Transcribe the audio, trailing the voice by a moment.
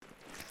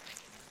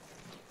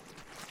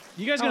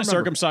You guys gonna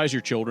circumcise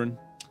your children?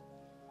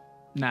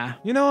 Nah.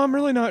 You know, I'm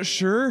really not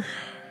sure.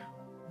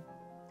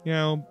 You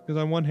know,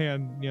 because on one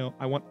hand, you know,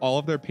 I want all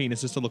of their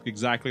penises to look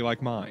exactly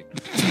like mine.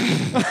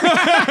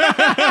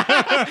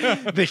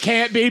 They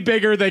can't be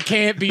bigger. They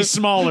can't be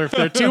smaller. If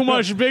they're too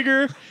much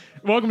bigger...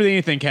 Welcome to the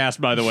Anything Cast,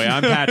 by the way.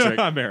 I'm Patrick.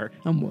 I'm Eric.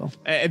 I'm Will.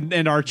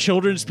 And our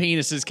children's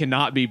penises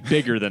cannot be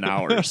bigger than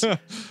ours.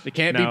 They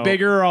can't be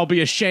bigger or I'll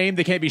be ashamed.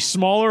 They can't be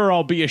smaller or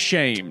I'll be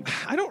ashamed.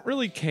 I don't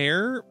really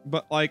care,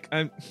 but like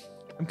I'm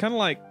kind of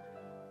like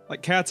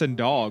cats and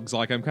dogs.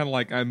 Like I'm kind of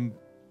like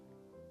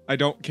I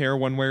don't care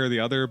one way or the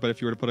other, but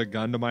if you were to put a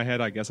gun to my head,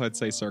 I guess I'd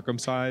say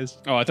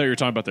circumcised. Oh, I thought you were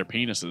talking about their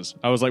penises.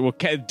 I was like, well,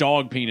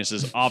 dog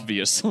penises,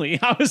 obviously.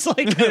 I was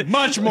like...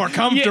 Much more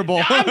comfortable.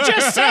 Yeah, I'm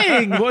just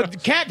saying, well,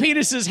 cat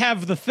penises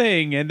have the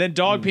thing, and then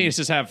dog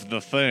penises have the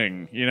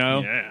thing, you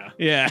know?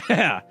 Yeah.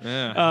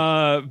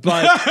 Yeah.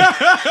 But...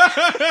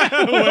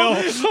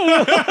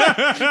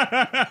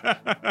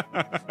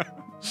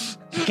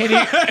 Can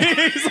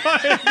he's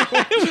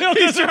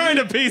trying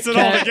to piece it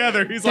all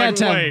together. He's like,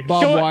 Cats wait. have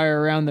barbed wire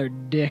around their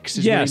dicks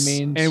is yes. what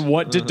he means. And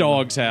what do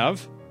dogs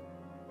have?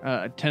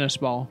 A tennis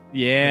ball.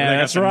 Yeah,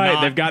 that's right.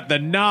 They've got the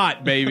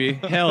knot, baby.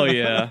 Hell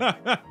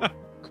yeah.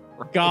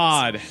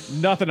 God,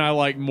 nothing I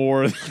like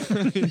more.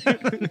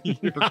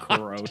 You're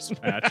gross,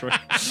 Patrick.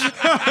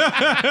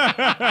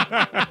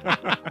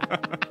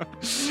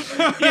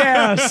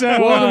 Yeah, so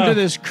welcome to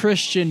this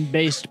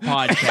Christian-based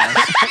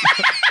podcast.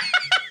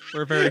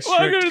 We're a very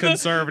strict,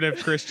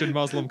 conservative Christian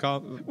Muslim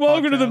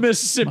welcome to the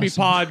Mississippi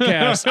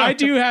podcast. I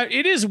do have...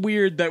 It is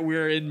weird that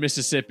we're in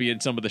Mississippi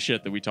and some of the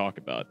shit that we talk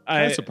about.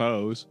 I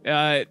suppose.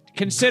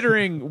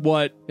 Considering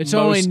what... It's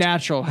only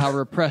natural how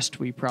repressed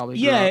we probably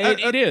grew up.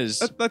 It is.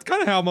 That's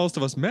kind of how most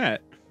of us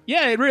met.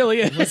 Yeah, it really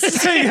is.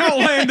 Saying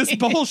outlandish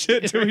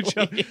bullshit to each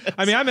other. Is.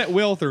 I mean, I met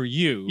Will through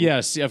you.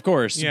 Yes, of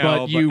course. You but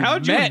know, you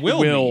how'd you met and Will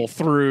Will meet?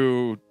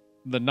 through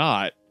the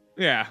knot.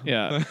 Yeah.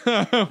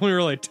 Yeah. We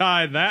really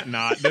tied that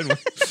knot, didn't we?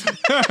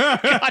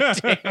 God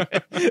damn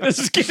it. This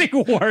is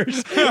getting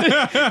worse.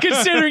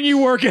 Considering you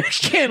work at a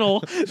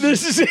kennel,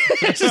 this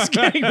is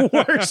getting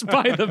worse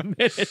by the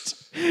minute.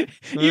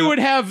 You would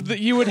have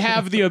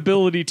the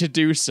ability to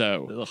do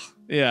so. Ugh.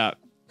 Yeah.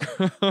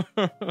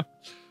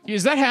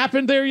 Has that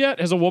happened there yet?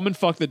 Has a woman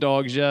fucked the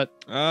dogs yet?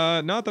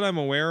 Not that I'm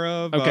aware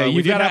of. Okay, we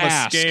you've did gotta have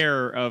ask. a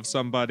scare of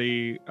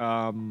somebody.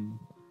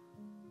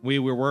 We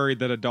were worried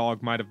that a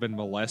dog might have been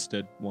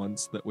molested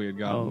once that we had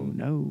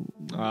gotten. Oh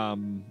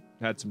no.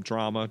 Had some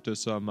trauma to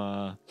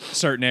some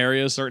certain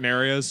areas.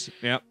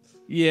 Yep.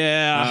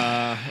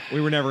 Yeah.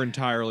 We were never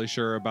entirely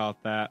sure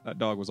about that. That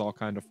dog was all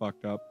kind of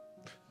fucked up.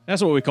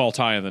 That's what we call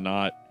tying the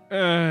knot.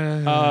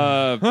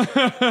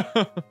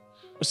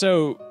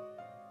 So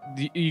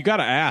you got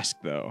to ask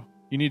though.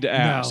 You need to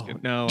ask.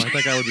 No, I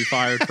think I would be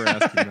fired for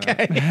asking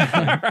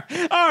that.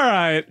 All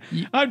right.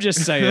 I'm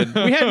just saying.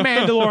 We had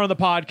Mandalore on the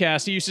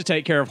podcast. He used to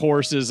take care of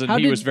horses, and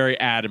he was very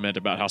adamant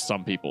about how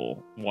some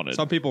people wanted.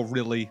 Some people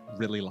really,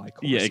 really like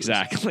horses. Yeah,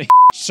 exactly.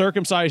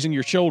 Circumcising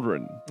your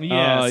children.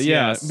 Yes,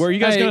 yes. Were you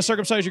guys going to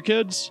circumcise your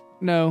kids?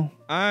 No.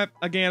 I'm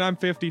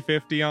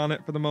 50-50 on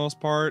it for the most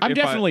part. I'm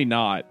definitely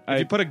not. If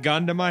you put a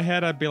gun to my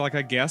head, I'd be like,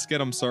 I guess get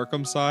them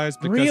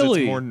circumcised because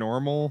Really? it's more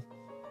normal.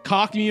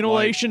 Cock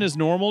mutilation is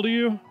normal to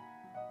you?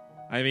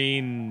 I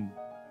mean,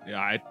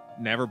 yeah, it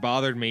never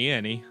bothered me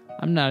any.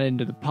 I'm not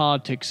into the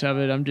politics of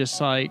it. I'm just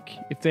like,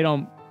 if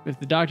the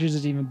doctors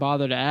doesn't even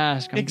bother to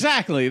ask.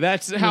 Exactly.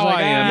 That's how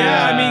I am.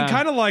 Yeah, I mean,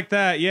 kind of like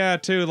that. Yeah,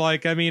 too.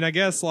 Like, I mean, I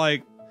guess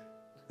like.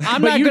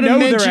 I'm but not you going to know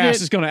mention their ass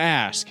it. is going to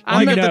ask.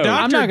 Like, if the I'm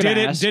doctor not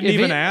gonna ask. didn't If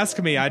even it- ask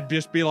me, I'd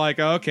just be like,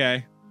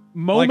 okay.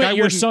 Moment Like,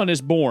 your son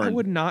is born. I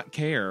would not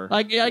care.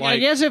 Like, I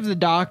guess if the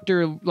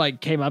doctor like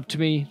came up to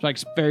me like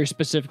very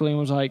specifically and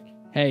was like,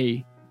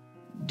 "Hey,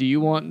 do you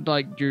want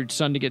like your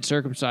son to get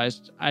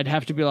circumcised?" I'd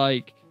have to be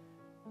like,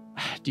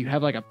 "Do you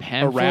have like a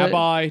pamphlet?" A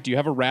rabbi? Do you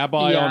have a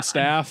rabbi on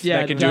staff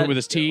that can do it with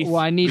his teeth? Well,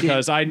 I need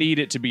I need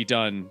it to be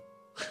done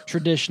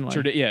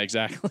traditionally. yeah,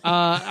 exactly.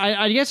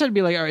 I guess I'd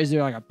be like, is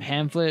there like a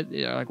pamphlet?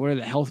 You know, like, what are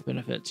the health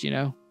benefits? You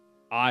know.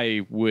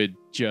 I would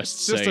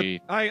just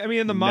say. I mean,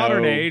 in the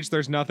modern age,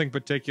 there's nothing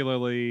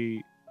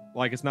particularly.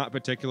 Like, it's not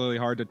particularly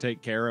hard to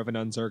take care of an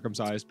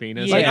uncircumcised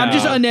penis. Like, I'm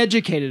just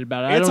uneducated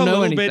about it. I don't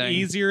know anything. It's a little bit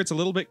easier. It's a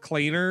little bit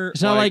cleaner.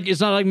 It's not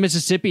like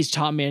Mississippi's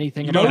taught me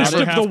anything about Most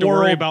it. of the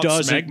world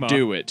doesn't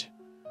do it,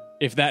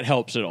 if that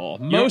helps at all.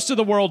 Most of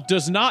the world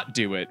does not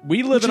do it.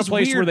 We live in a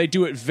place where they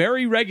do it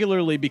very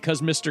regularly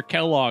because Mr.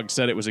 Kellogg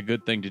said it was a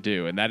good thing to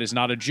do, and that is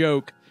not a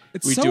joke.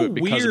 We do it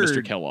because of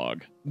Mr.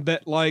 Kellogg.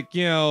 That, like,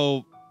 you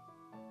know,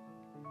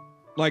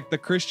 like the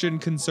Christian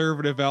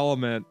conservative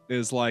element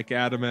is like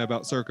adamant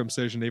about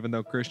circumcision, even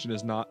though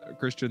Christians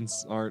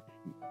aren't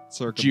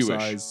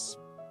circumcised.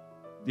 Jewish.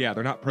 Yeah,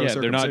 they're not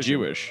pro-circumcision. Yeah, they're not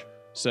Jewish.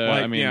 So,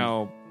 like, I mean, you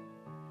know,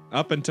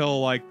 up until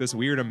like this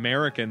weird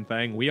American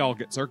thing, we all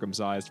get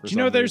circumcised for do you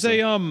know there's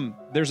reason.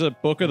 there's a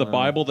book of the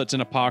Bible that's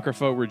in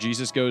Apocrypha where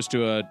Jesus goes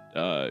to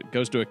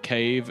a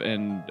cave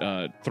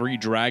and 3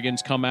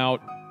 dragons come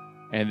out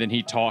and then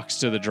he talks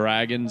to the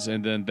dragons,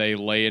 and then they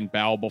lay and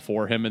bow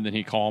before him, and then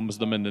he calms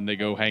them, and then they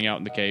go hang out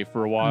in the cave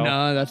for a while.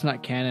 No, that's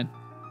not canon.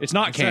 It's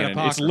not It's an canon. It's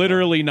apocryphal.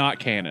 literally not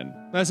canon.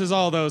 This is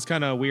all those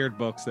kind of weird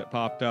books that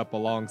popped up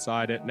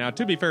alongside it. Now,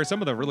 to be fair,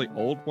 some of the really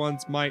old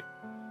ones might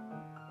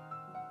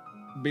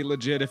be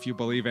legit if you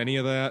believe any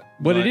of that.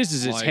 What it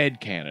is it's like-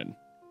 head canon.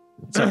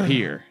 It's up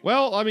here.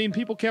 Well, I mean,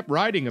 people kept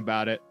writing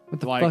about it.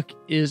 What the like, fuck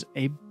is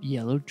a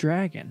yellow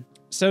dragon?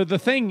 So the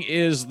thing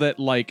is that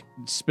like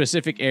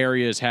specific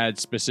areas had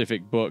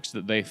specific books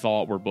that they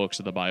thought were books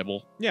of the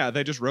Bible. Yeah,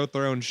 they just wrote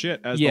their own shit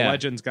as the Yeah.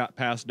 legends got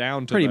passed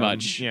down to Pretty them,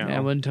 much. You know.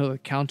 Yeah, until the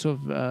Council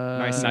of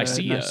Nicaea.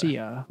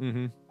 Nicaea.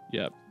 Mm-hmm.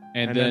 Yep.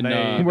 And, And then,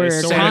 then they- Where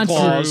sorted Santa through-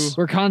 Claus.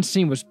 Where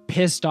Constantine was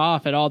pissed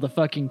off at all the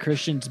fucking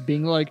Christians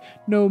being like,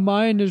 no,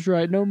 mine is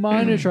right, no,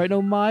 mine is right,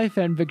 no, my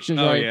fanfiction is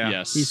Oh, right. yeah.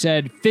 Yes. He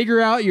said, figure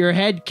out your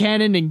head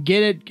canon and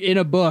get it in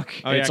a book.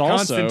 Oh, It's yeah,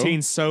 also-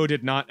 Constantine so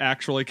did not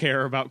actually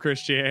care about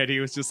Christianity. He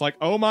was just like,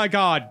 oh my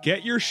god,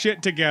 get your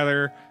shit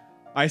together.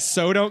 I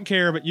so don't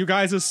care, but you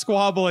guys'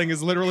 squabbling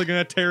is literally going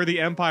to tear the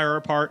empire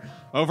apart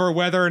over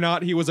whether or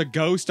not he was a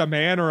ghost, a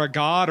man, or a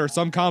god, or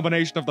some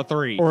combination of the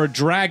three. Or a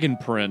dragon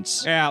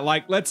prince. Yeah,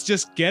 like, let's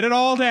just get it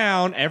all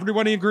down.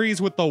 Everybody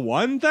agrees with the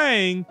one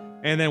thing,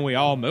 and then we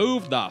all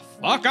move the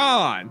fuck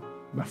on.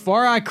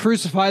 Before I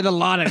crucify the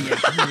lot of you.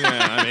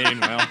 Yeah, I mean,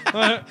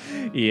 well.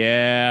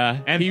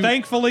 Yeah. And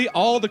thankfully,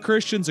 all the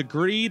Christians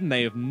agreed, and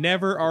they have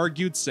never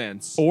argued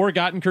since. or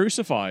gotten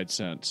crucified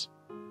since.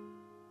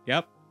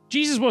 Yep.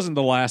 Jesus wasn't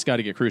the last guy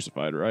to get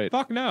crucified, right?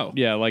 Fuck no.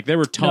 Yeah, like there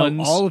were tons.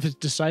 No, all of his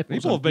disciples.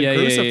 People have been Yeah, yeah,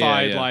 yeah,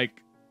 crucified yeah. like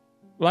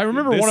Well, I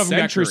remember this one of them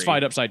got century.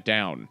 crucified upside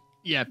down.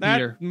 Yeah, that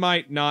Peter.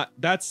 might not.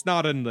 That's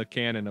not in the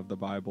canon of the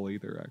Bible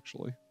either.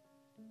 Actually,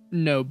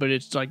 No, but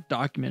it's like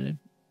documented.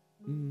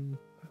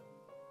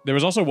 There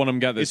was also one of them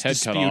got his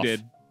it's head cut off.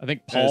 disputed I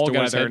think as Paul to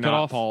got his whether or head cut not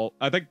off. Paul.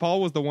 I think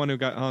Paul was the one who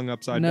got hung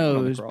upside No, down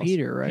on it the was cross.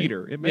 Peter, right?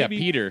 Peter. It may Yeah, be.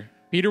 Peter.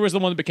 Peter was the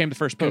one that became the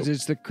first pope. Because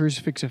it's the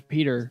crucifix of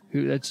Peter,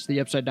 who that's the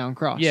upside down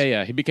cross. Yeah,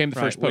 yeah, he became the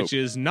Right, first pope. which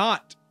is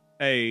not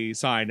a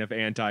sign of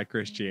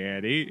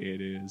anti-Christianity. It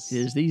is. It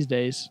is these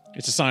days.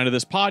 It's a sign of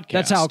this podcast.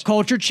 That's how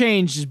culture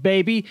changes,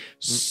 baby.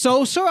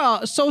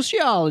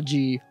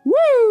 Sociology.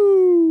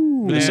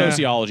 Woo! the Yeah.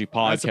 sociology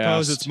podcast. I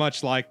suppose it's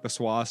much like the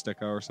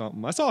swastika or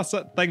something. I saw a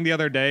thing the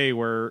other day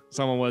where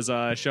someone was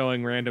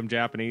showing random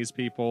Japanese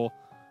people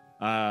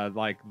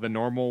like the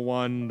normal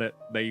one that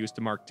they used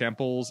to mark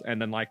temples,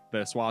 and then like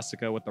the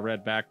swastika with the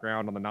red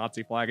background on the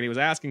Nazi flag. And he was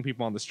asking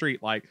people on the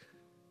street, like,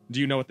 do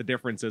you know what the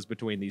difference is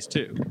between these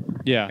two?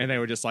 yeah. And they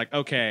were just like,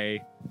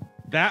 okay,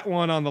 that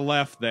one on the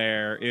left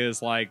there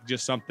is like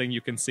just something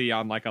you can see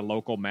on like a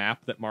local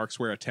map that marks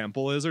where a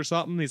temple is or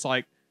something. He's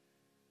like,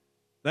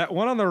 that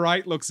one on the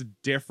right looks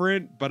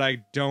different, but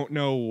I don't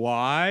know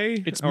why.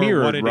 It's or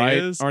mirrored, what it right?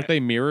 is. Aren't they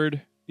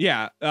mirrored?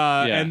 Yeah.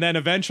 Yeah. And then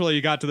eventually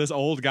you got to this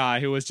old guy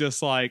who was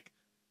just like,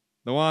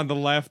 the one on the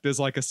left is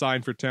like a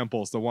sign for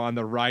temples. The one on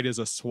the right is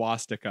a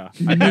swastika.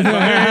 I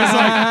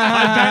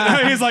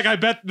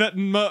bet that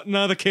none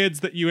of the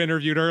kids that you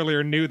interviewed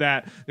earlier knew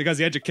that because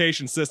the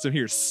education system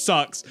here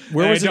sucks.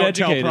 Where and was they it don't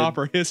tell educated?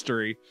 proper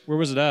history. Where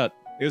was it at?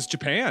 It was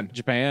Japan.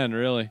 Japan,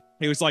 really?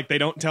 He was like, they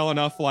don't tell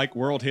enough like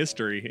world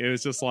history. It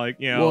was just like,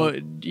 you know, Well,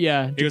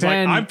 yeah. he was like,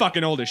 Japan, I'm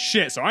fucking old as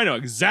shit, so I know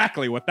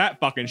exactly what that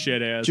fucking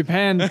shit is.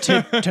 Japan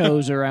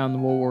tiptoes around the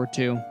World War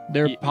II.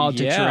 Their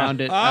politics yeah.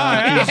 around it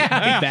Ah, is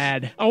yeah.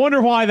 bad. I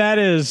wonder why that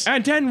is.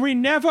 And then we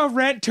never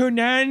went to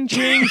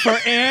Nanjing for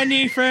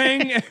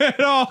anything at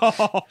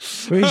all.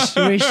 We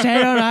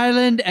stayed on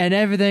island and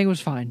everything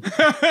was fine.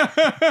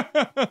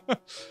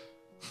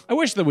 I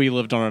wish that we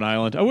lived on an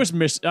island. I wish Then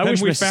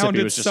Mississippi we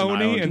founded was just an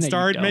Sony island. and No, you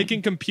started don't.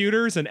 making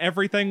computers, and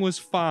everything was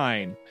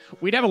fine.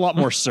 We'd have a lot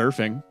more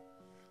surfing.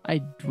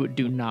 I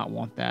do not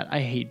want that. I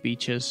hate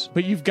beaches.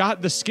 But you've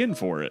got the skin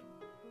for it.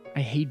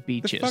 I hate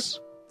beaches.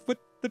 What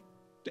the?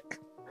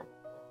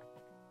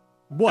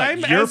 What? I'm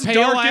You're as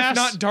pale dark, ass? if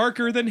not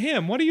darker than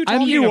him. What are you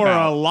talking You are a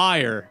about?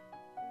 liar.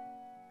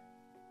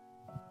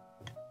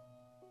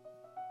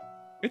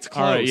 It's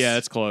close. All right, yeah,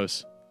 it's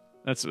close.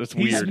 That's He's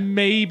weird.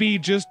 maybe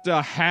just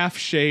a half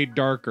shade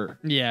darker.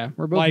 Yeah,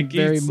 we're both Like,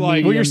 very it's like-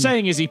 medium. What you're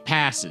saying is he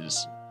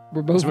passes.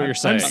 We're both That's what you're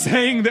saying. I'm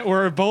saying that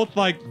we're both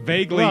like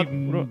vaguely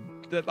What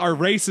that our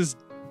race is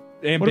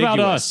ambiguous. What about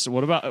us?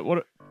 What about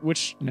what?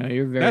 Which? No,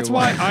 you're very. That's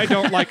why I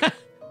don't like.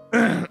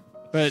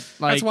 But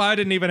like, That's why I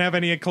didn't even have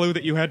any clue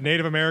that you had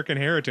Native American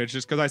heritage,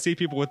 just because I see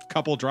people with a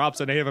couple drops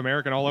of Native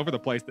American all over the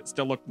place that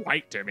still look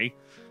white to me.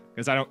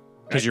 Because I don't.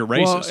 Because you're well,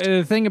 racist.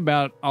 the thing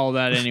about all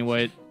that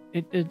anyway,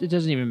 it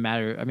doesn't even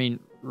matter. I mean,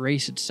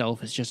 race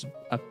itself is just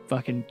a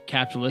fucking it's a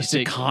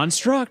capitalistic.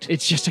 construct.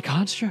 It's just a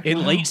construct. In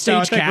Wow. late No, I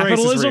stage think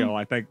capitalism. race is real.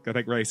 I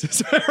think race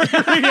is real.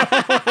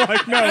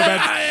 Like, no,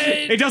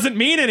 it doesn't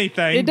mean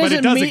anything, but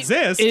it does mean,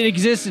 exist. It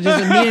exists. It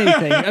doesn't mean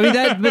anything. I mean,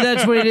 but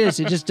that's what it is.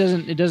 It just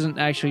doesn't. It doesn't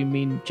actually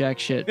mean jack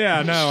shit.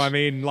 Yeah, no, I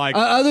mean, like,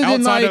 Other than,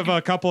 outside like, of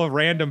a couple of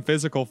random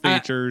physical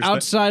features. that-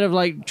 Outside of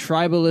like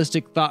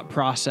tribalistic thought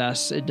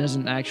process, it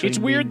doesn't actually. It's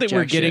weird mean that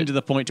we're jack getting shit. to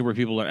the point to where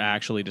people are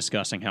actually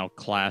discussing how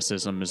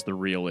classism is the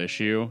real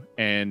issue,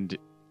 and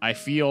I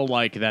feel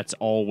like that's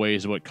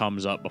always what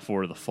comes up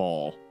before the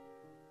fall.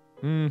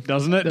 Mm.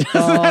 Doesn't it? The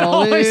Doesn't that fall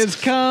always- is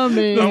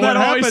coming. And what that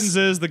always- happens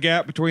is the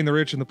gap between the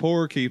rich and the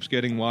poor keeps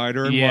getting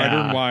wider and Yeah. wider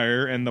and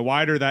wider, and the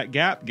wider that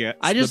gap gets,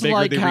 I just the bigger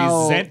like the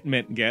how-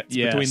 resentment gets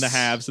Yes. between the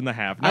haves and the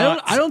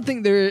have-nots. I don't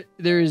think there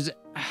is.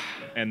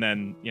 And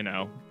then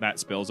that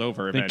spills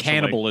over. Then Eventually.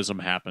 cannibalism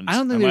happens. I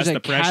don't think Unless there's the a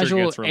pressure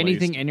casual gets released.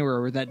 anything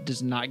anywhere where that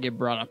does not get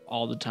brought up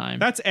all the time.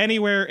 That's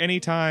anywhere,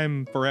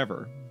 anytime,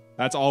 forever.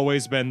 That's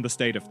always been the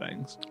state of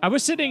things. I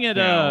was sitting at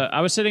Yeah.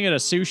 a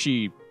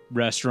sushi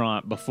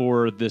restaurant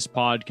before this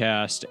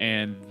podcast,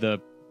 and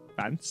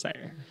Fancy.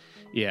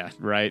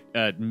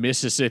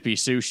 Mississippi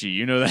sushi.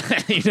 You know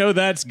that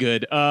that's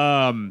good.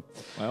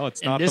 Well,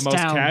 it's In not the this most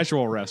town-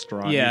 casual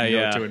restaurant Yeah, you can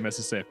yeah. go to in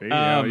Mississippi.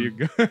 Um,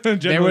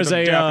 Generally, was the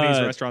a,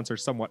 Japanese restaurants are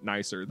somewhat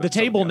nicer. Than the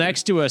table some of the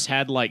next to us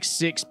had like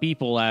 6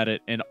 people at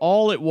it, and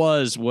all it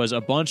was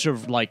a bunch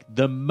of like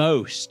the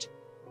most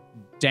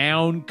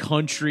down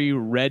country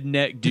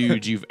redneck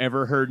dudes you've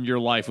ever heard in your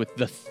life with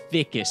the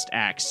thickest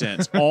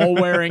accents, all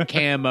wearing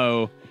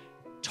camo,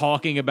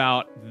 talking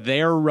about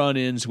their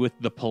run-ins with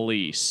the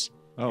police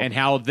others. and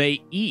how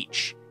they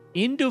each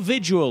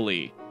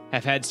individually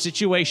have had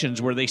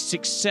situations where they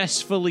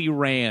successfully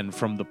ran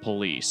from the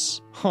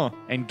police Huh.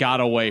 and got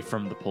away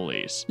from the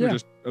police We're Yeah.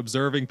 just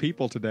observing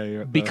people today. at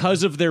the-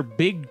 because of their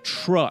big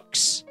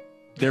trucks.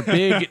 Their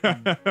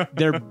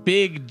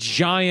big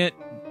giant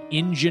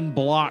engine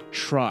block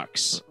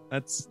trucks.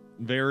 That's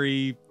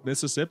very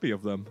Mississippi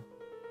of them.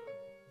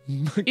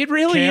 It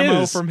really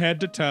Camo is. from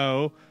head to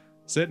toe,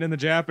 sitting in the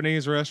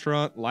Japanese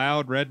restaurant,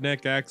 loud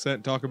redneck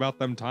accent, talk about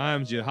them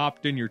times you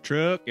hopped in your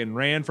truck and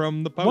ran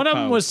from the po-po. One of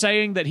them was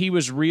saying that he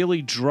was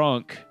really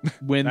drunk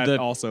when that the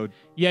also.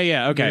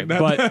 okay,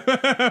 but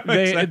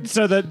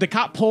the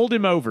cop pulled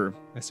him over.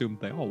 I assume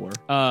they all were.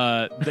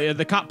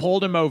 The cop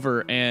pulled him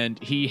over,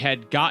 and he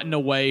had gotten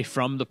away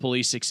from the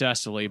police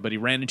successfully, but he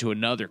ran into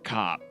another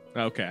cop.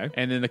 Okay.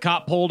 And then the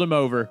cop pulled him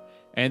over,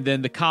 and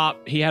then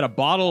he had a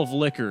bottle of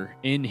liquor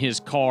in his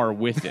car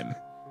with him.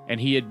 And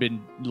he had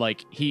been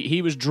like,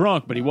 he was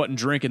drunk, but he wasn't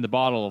drinking the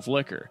bottle of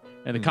liquor.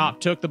 And the cop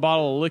took the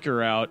bottle of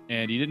liquor out,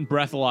 and he didn't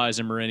breathalyze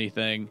him or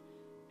anything.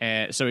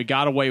 And so he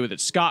got away with it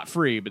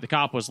scot-free. But the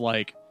cop was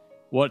like,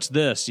 "What's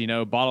this?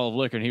 Bottle of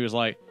liquor?" And he was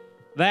like,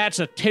 "That's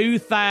a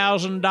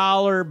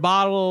 $2,000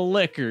 bottle of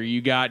liquor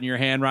you got in your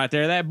hand right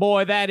there.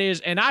 That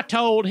is." And I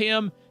told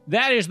him,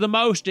 "That is the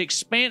most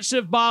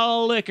expensive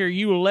bottle of liquor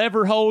you will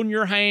ever hold in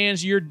your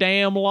hands your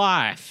damn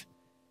life."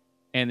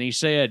 And he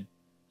said,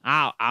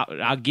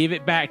 I'll give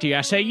it back to you.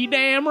 I say, "You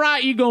damn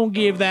right you gonna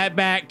give that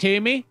back to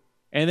me."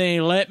 And then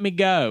he let me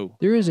go.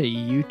 There is a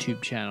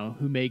YouTube channel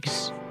who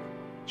makes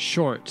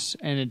shorts,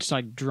 and it's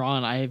like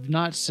drawn. I have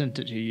not sent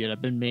it to you yet.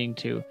 I've been meaning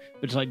to,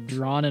 but it's like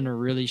drawn in a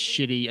really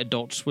shitty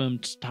Adult Swim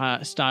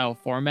style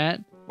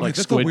format. Like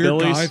that's the weird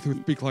Squidbillies? guys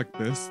who speak like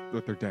this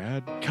with their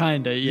dad.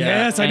 Kinda, yeah.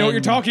 Yes, I know what you're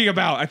And- talking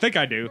about. I think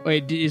I do.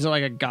 Wait, is it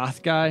like a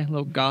goth guy,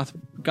 little goth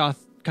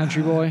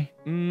country boy?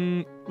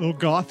 Little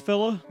goth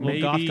fella?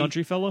 Little goth Maybe.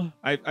 country fella?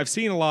 I've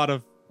seen a lot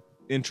of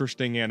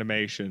interesting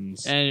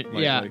animations. And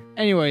lately. yeah.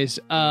 Anyways,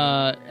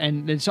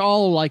 and it's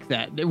all like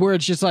that, where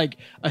it's just like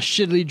a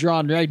shittily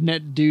drawn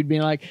redneck dude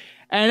being like,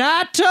 "And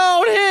I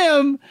told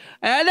him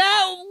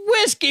that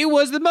whiskey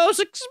was the most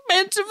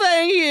expensive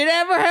thing he had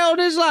ever held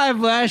in his life."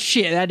 Well,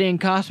 shit, that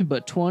didn't cost me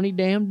but $20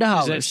 damn Is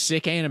that dollars.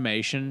 sick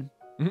animation?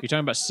 Mhm. You're talking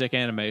about sick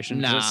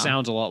animation? 'Cause Nah. It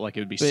sounds a lot like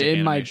it would be But sick it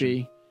animation. might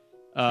be.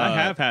 I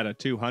have had a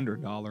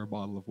 $200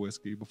 bottle of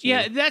whiskey before.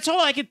 Yeah, that's all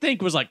I could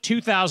think was like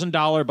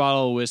 $2,000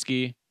 bottle of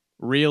whiskey.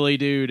 Really,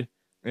 dude?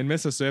 In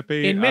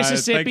Mississippi. In I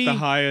Mississippi? think the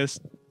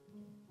highest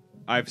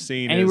I've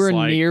seen Anywhere is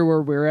like near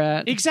where we're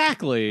at.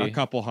 Exactly. a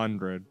couple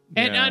hundred.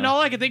 And, Yeah. and all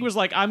I could think was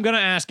like, I'm gonna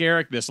ask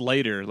Eric this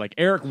later. Like,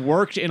 Eric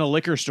worked in a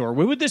liquor store.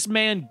 Where would this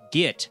man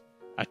get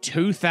a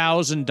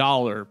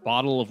 $2,000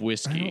 bottle of I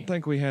whiskey? don't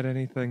think we had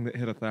anything that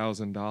hit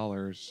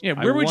 $1,000. Yeah,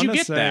 where would you wanna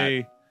get that?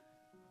 say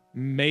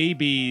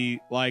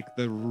Maybe like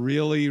the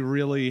really,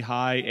 really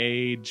high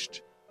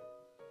aged.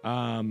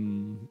 I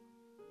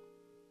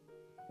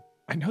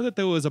know that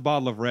there was a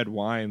bottle of red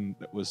wine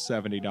that was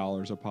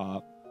 $70 a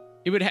pop.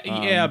 It would,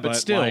 yeah, but but,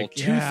 still, like,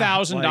 yeah,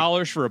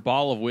 $2,000 for a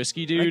bottle of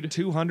whiskey, dude. Like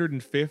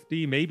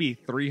 $250, maybe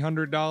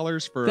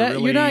 $300 for That, a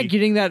really. you're not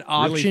getting that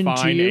really option to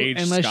fine you aged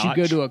unless scotch.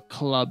 you go to a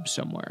club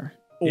somewhere.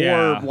 Or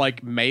Yeah.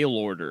 like mail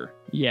order.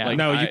 Yeah. Like,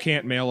 No, I- you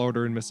can't mail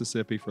order in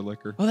Mississippi for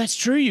liquor. Oh, that's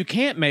true. You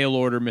can't mail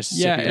order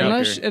Mississippi. Yeah,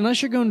 liquor.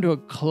 unless you're going to a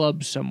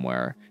club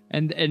somewhere,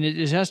 and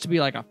it has to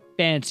be like a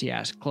fancy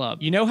ass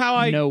club. You know how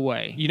I no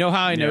way. You know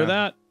how I know Yeah.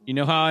 that? You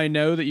know how I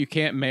know that you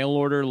can't mail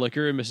order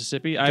liquor in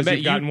Mississippi? I Because bet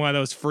you've gotten one of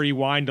those free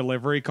wine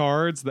delivery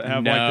cards that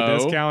have like No.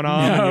 the discount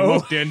on, and No. you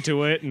looked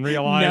into it and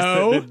realized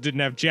No. that it didn't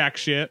have jack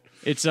shit.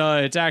 it's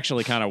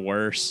actually kind of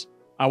worse.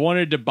 I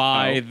wanted to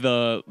buy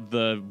the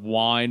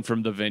wine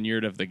from the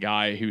vineyard of the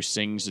guy who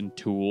sings in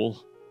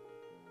Tool.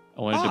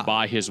 I wanted to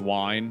buy his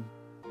wine.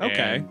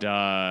 Okay.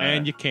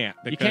 And you can't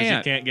because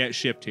you can't get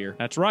shipped here.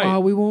 That's right. Oh,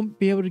 we won't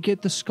be able to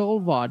get the skull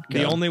vodka.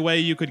 The only way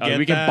you could get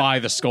we can buy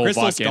the Skull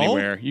Crystal vodka Skull?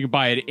 anywhere. You can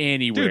buy it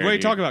anywhere. Dude, what are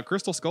you talking about?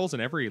 Crystal Skull's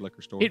in every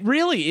liquor store. It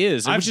really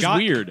is, which is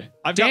weird.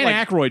 I've got, Dan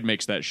like- Aykroyd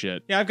makes that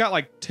shit. Yeah, I've got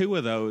like 2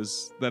 of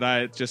those that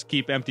I just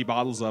keep empty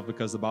bottles of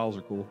because the bottles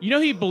are cool. You know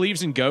he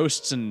believes in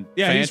ghosts and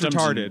Yeah, he's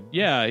phantoms retarded. and-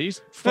 yeah,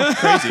 he's fucking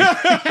crazy.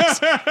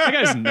 That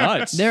guy's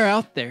nuts. They're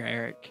out there,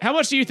 Eric. How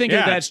much do you think Yeah,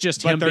 that that's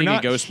just but him they're being in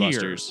not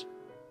Ghostbusters?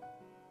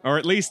 Or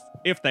at least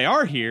if they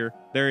are here,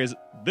 there is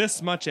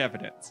this much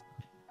evidence.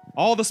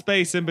 All the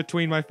space in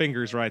between my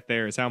fingers right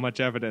there is how much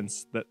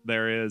evidence that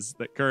there is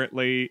that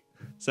currently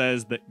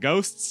says that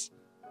ghosts,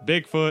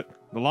 Bigfoot,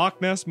 the Loch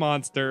Ness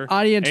Monster,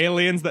 Audience,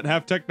 aliens that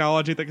have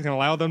technology that can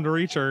allow them to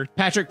reach Earth.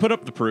 Patrick, put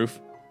up the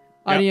proof.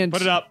 Yep, audience,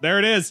 put it up. There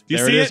it is. Do you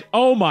There see is. it?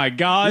 Oh my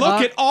God.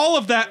 Look at all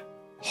of that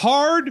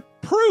hard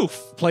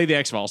proof. Play the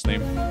X-Files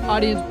theme.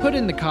 audience, put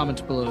in the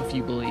comments below if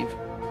you believe.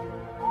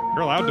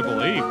 You're allowed to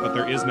believe, but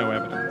there is no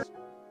evidence.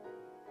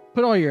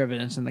 Put all your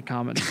evidence in the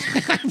comments.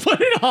 Put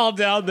it all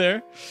down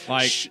there.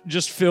 Like,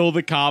 Just fill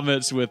the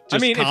comments with just I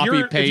mean, copy if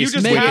you paste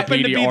just Make it- happen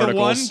to be Wikipedia the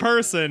one articles.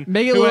 person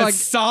Make it who look has like-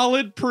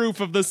 solid proof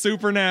of the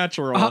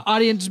supernatural.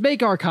 Audience,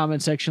 make our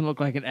comment section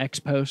look like an X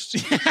post.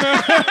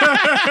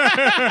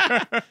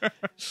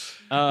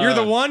 You're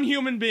the one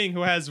human being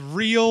who has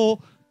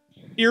real,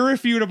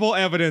 irrefutable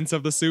evidence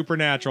of the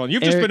supernatural. And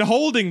you've just Eric- been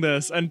holding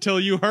this until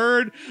you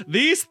heard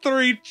these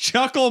 3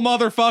 chuckle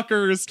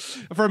motherfuckers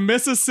from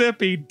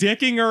Mississippi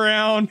dicking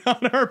around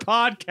on our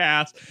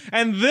podcast.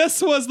 And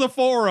this was the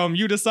forum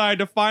you decide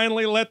to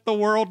finally let the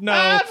world know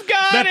I've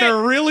got that it.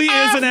 there really is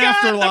I've an got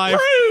afterlife. the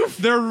proof.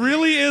 There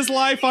really is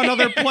life on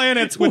other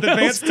planets with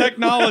advanced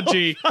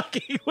technology.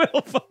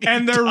 Will fucking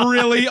And there die.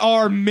 really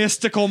are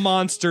mystical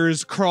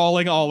monsters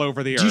crawling all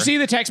over the earth. Do you see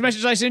the text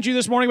message I sent you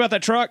this morning about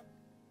that truck?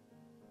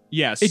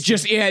 Yes. It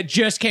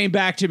just came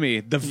back to me.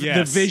 The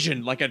Yes.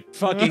 vision, like a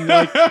fucking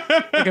like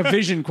a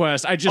vision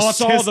quest. I just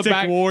saw the Autistic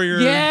back.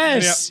 warrior.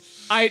 Yes.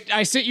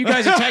 I sent you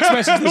guys a text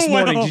message this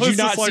morning. Well, Did you it's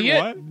not just see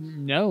like, it? what?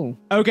 No.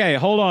 Okay,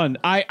 hold on.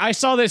 I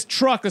saw this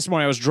truck this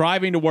morning. I was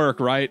driving to work,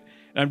 right?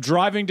 And I'm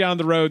driving down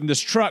the road, and this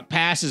truck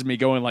passes me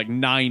going like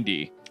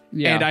 90.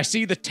 Yeah. And I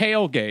see the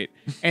tailgate,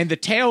 and the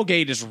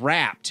tailgate is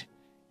wrapped.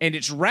 And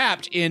it's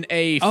wrapped in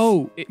a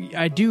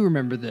I do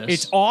remember this.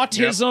 it's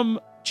autism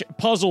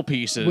puzzle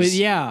pieces.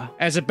 yeah.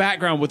 As a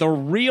background with a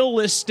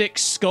realistic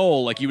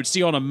skull like you would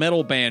see on a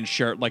metal band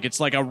shirt. Like it's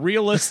like a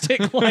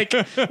realistic like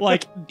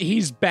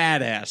he's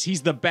badass.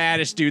 He's the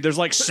baddest dude. There's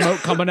like smoke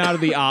coming out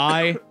of the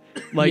eye.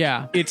 Like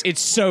Yeah. it's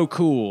so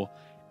cool.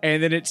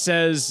 And then it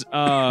says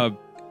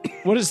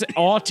what is it?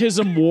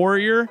 Autism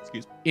warrior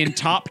in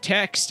top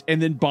text,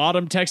 and then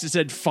bottom text it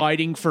said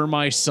fighting for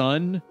my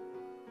son.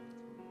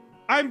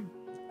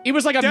 It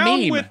was like a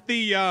Down meme. with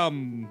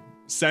the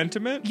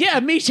sentiment. Yeah,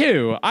 me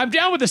too. I'm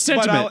down with the But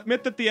sentiment. I'll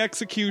admit that the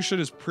execution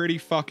is pretty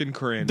fucking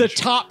cringe. The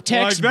top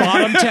text, Like that.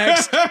 bottom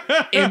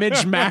text,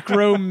 image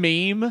macro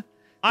meme.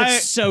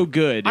 It's so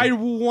good. I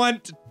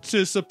want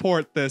to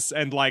support this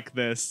and like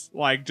this.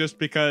 Like, just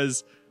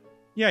because,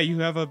 yeah, you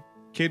have a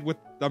kid with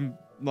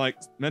like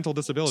mental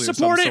disability.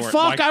 support of it. some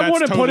Fuck, sort. Like, I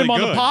want to that's put him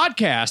totally on the good.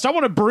 podcast. I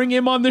want to bring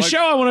him on the Like,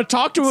 show. I want to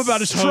talk to him about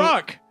his so-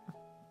 truck.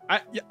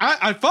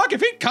 I fuck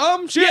if he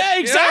comes. Shit. Yeah,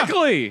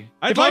 exactly.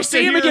 I'd If I like see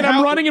to him hear again, I'm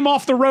how- running him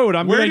off the road.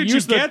 I'm Where going to did you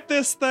use the get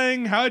this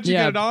thing? How did you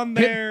Yeah, get it on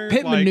pit, there?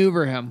 Pit Like,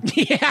 maneuver him.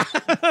 yeah,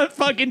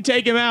 fucking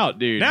take him out,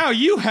 dude. now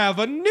you have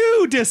a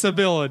new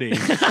disability.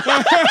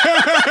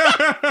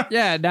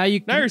 Yeah, now you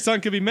Now your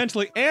son could be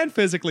mentally and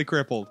physically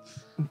crippled.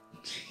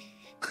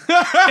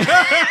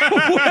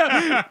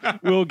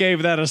 Will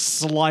gave that a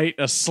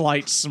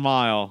slight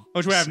smile.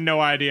 Which we have no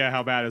idea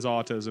how bad his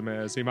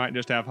autism is. He might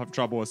just have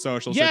trouble with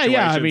social Yeah, situations.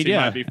 yeah, I mean, he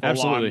yeah, might be full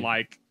absolutely. on,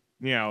 like,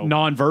 you know,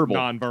 Non-verbal.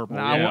 nonverbal.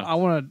 I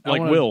want to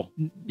like Will.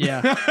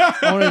 Yeah.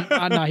 I want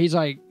to. No, he's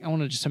like. I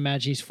want to just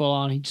imagine he's full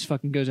on. He just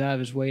fucking goes out of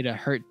his way to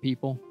hurt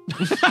people.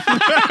 Just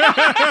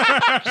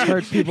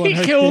hurt people. He and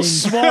hurt kills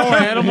things. small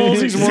animals.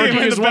 He's See him working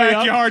in his the way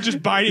up. backyard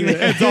just biting the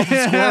heads off of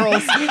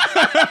squirrels.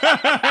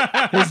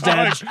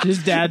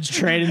 His dad's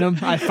training him.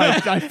 I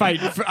fight I'm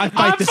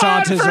this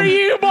fighting autism. for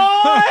you, boy.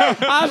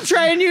 I'm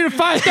training you to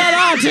fight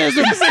that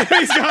autism.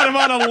 He's got him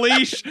on a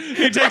leash.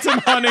 He takes him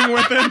hunting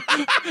with him.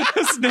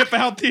 Sniff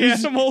out the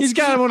animals. He's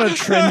got him on a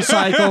trim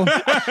cycle.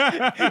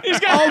 He's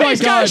got, Oh my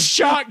he's got a God.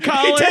 shot He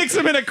collar. takes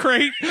him in a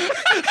crate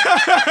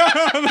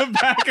on the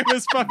back of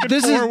his fucking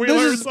This is four-wheeler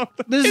or this is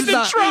something. this in is the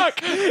not.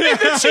 truck. In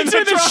the shit's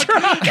in the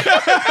truck.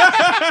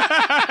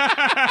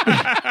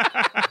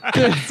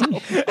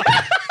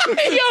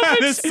 He That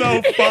opens, is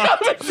so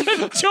fucked.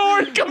 the door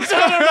and comes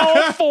out on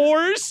all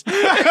fours.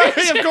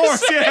 Of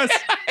course, yes.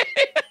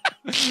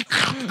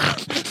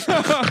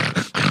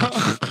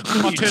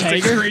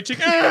 Autistic screeching.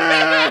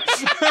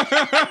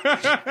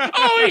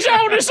 Oh, he's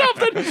on to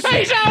something.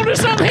 He's on to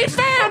something. He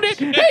found it.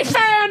 He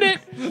found it.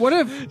 What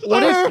if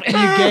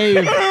you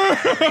gave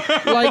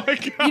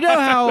like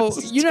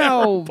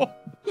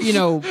you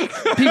know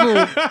people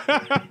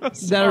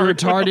that are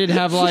retarded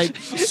have like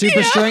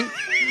super strength.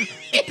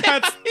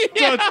 That's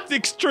the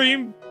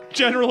extreme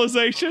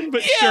generalization,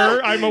 but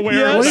sure, I'm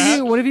aware of What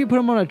that. if you put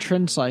them on a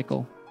trend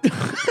cycle?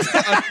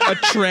 A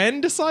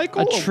trend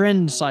cycle? A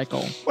trend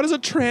cycle. What is a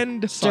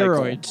trend cycle?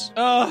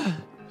 Steroids.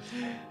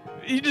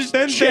 You just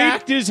Then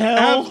jacked they as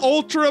hell. have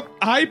ultra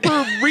hyper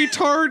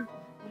retard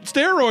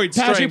steroid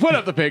Patrick, strength. put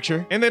up the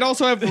picture. And they'd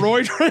also have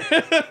roid.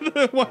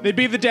 They'd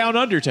be the Down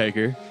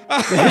Undertaker.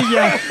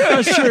 Yeah,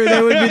 that's true.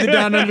 They would be the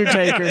Down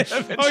Undertaker.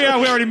 Oh yeah,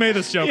 we already made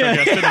this joke, I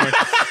guess, didn't we?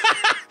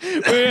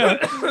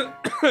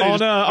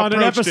 on an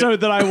approached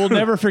episode that I will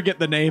never forget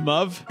the name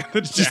of.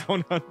 The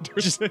Down Under.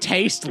 Just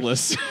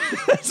tasteless.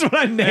 That's what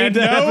I named And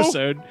that no,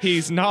 episode.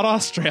 He's not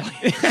Australian.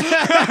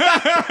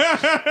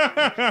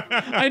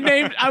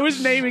 I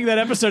was naming that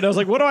episode. I was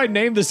like, what do I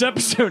name this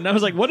episode? And I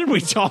was like, what did we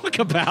talk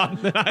about? And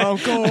then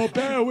Uncle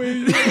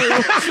Bowie.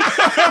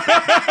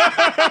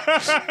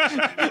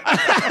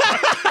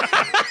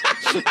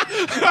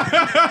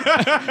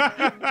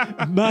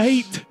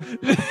 mate.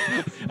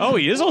 Oh,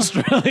 he is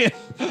Australian.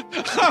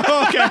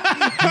 Okay.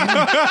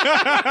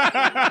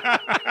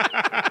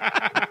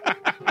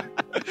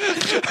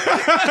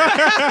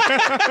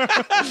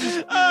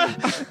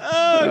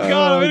 Oh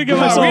God, I'm gonna get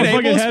Are myself we a an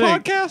fucking ableist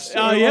headache. podcast?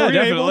 Oh Are yeah, we an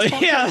definitely.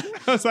 ableist Yeah.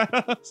 podcast? Is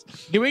that us?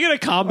 Can we get a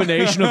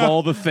combination of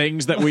all the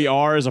things that we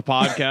are as a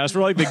podcast?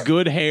 We're like the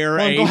good hair,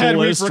 Well, I'm glad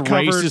we've ableist,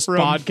 recovered racist from-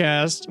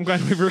 podcast. I'm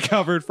glad we've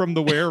recovered from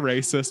the where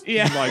racist.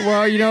 Yeah. Like,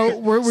 Well, you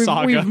know,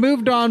 Saga. we've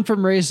moved on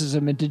from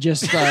racism into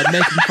just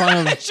making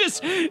fun of It's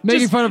just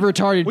fun of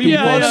retarded we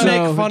people. want to so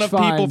make fun it's of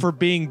people fine. for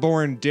being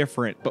born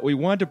different, but we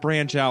wanted to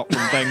branch out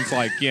from things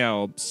like,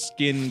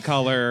 skin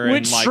color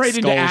went and like straight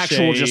into skull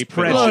actual just shape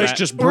and all prejudice, that.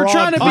 just We're broad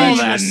trying to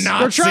prejudice. be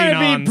Nazi we're trying to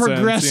be nonsense,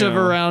 progressive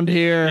around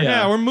here.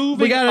 Yeah, we're moving.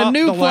 We got a up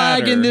new the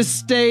flag in ladder. this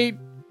state,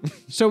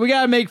 so we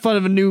got to make fun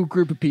of a new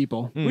group of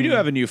people. We do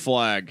have a new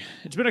flag.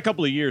 It's been a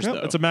couple of years Yep,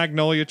 though. it's a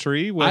magnolia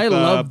tree with I a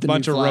love the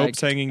bunch new of flag.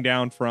 ropes hanging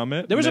down from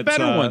it. There was a and it's,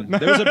 better one.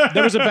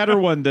 There was a better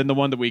one than the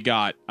one that we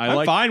got.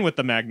 I'm fine with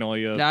the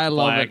magnolia I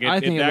love flag. it. I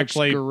think it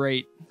actually, looks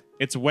great.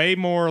 it's way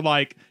more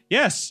like,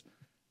 yes,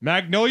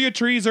 magnolia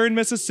trees are in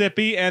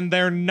Mississippi and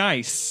they're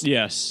nice.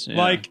 Yes, yeah.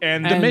 Like,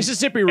 and the And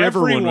Mississippi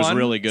River one was everyone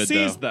really good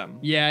sees though. them.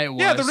 Yeah, it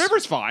was. Yeah, the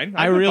river's fine.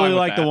 I I've been really fine with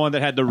like the that. one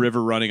that had the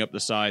river running up the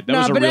side. That Nah,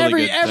 was a but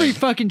really good every thing.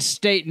 fucking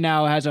state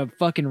now has a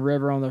fucking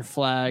river on their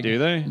flag. Do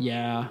they?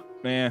 Yeah.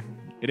 Man,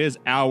 it is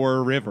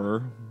our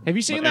river. Have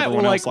you seen But that?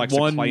 everyone Where else like likes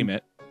one to claim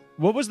it.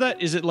 What was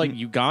that? Is it like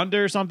Uganda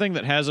or something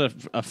that has a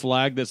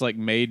flag that's like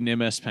made in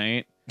MS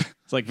Paint?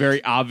 It's like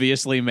very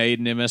obviously made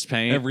in MS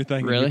Paint.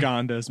 Everything Really? in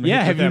Uganda is made Yeah,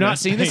 with have you not MS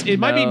seen this? Paint. It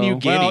might be No. New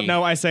Guinea. Well,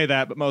 no, I say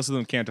that, but most of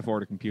them can't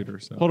afford a computer.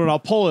 So. Hold on, I'll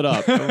pull it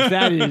up.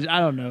 That is, I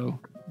don't know.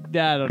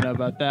 I don't know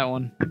about that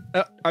one.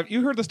 Have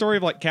you heard the story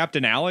of like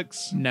Captain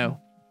Alex? No.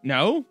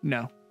 No.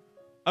 No.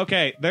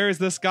 Okay, there's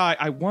this guy.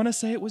 I want to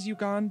say it was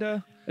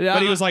Uganda,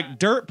 but he was like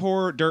dirt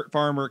poor, dirt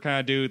farmer kind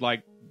of dude,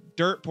 like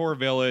dirt poor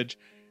village.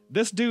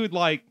 This dude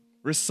like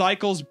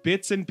recycles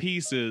bits and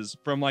pieces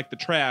from like the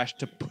trash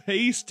to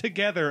paste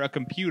together a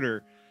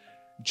computer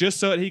just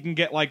so that he can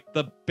get like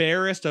the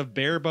barest of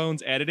bare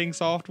bones editing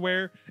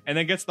software, and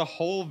then gets the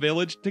whole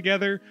village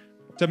together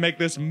to make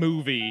this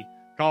movie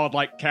called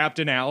like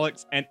Captain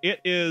Alex. And it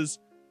is,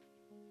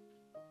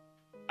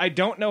 I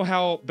don't know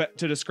how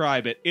to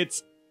describe it.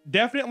 It's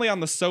definitely on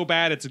the so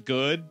bad it's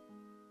good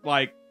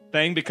like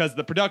thing, because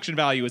the production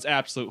value is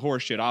absolute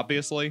horseshit.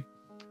 Obviously,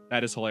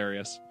 that is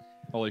hilarious.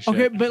 Holy shit!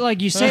 Okay, but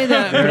like you say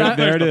that, but I-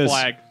 There it the is.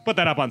 flag. Put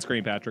that up on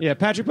screen, Patrick. Yeah,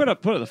 Patrick, put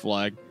up the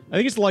flag. I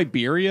think it's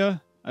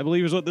Liberia. I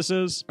believe is what this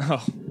is.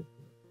 Oh.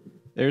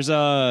 There's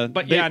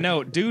But yeah,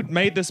 no, dude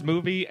made this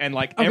movie, and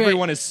like Okay.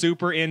 everyone is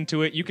super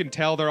into it. You can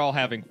tell they're all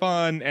having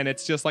fun, and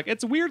it's just like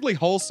it's weirdly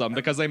wholesome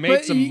because they made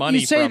But some you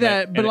money say from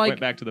that, it, but, and like, it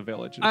went back to the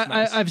village. It's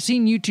nice. I've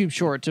seen YouTube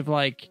shorts of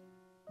like,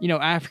 you know,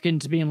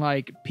 Africans being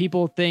like,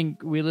 people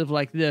think we live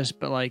like this,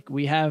 but like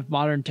we have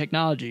modern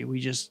technology. We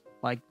just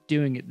like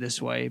doing it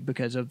this way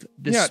because of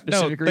this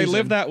specific they reason.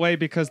 live that way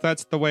because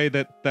that's the way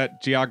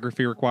that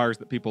geography requires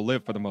that people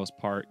live for the most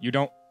part. You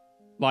don't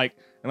like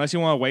unless you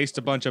want to waste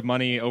a bunch of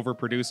money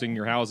overproducing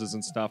your houses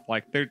and stuff.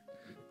 Like the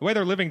way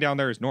they're living down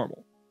there is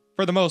normal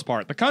for the most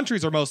part. The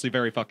countries are mostly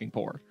very fucking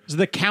poor. It's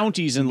the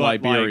counties in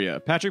But, Liberia.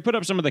 Patrick, put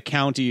up some of the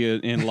county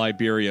in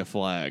Liberia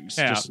flags.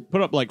 Yeah. Just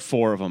put up like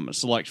 4 of them, a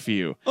select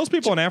few. Most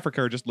people in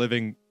Africa are just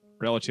living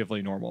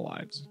relatively normal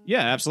lives.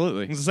 Yeah,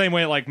 absolutely. It's the same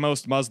way like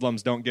most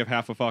Muslims don't give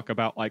half a fuck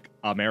about like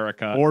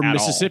America Or at all.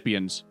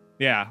 Mississippians.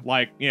 Yeah,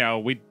 like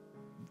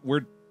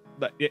we're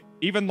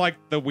even like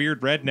the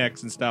weird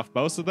rednecks and stuff.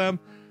 Most of them,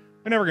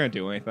 they're never gonna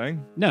do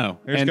anything. No,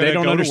 They're just and they gonna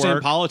don't go to understand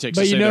work. politics.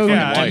 But to you save know, their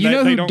Yeah, fucking life. you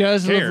know they who don't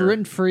does live care.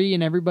 written free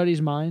in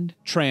everybody's mind?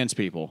 Trans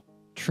people.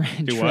 Do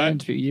what?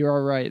 Trans people. You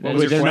are right. What That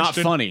was is- your They're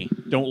question? not funny.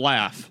 Don't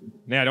laugh.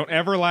 Yeah, don't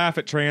ever laugh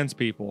at trans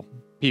people.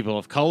 People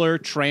of color,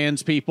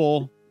 trans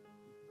people.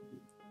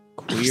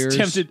 Queers.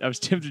 I was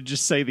tempted to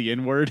just say the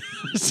N-word.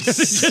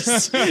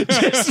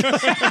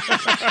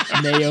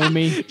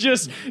 Naomi.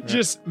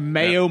 just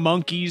mayo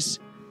monkeys.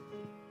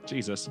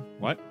 Jesus,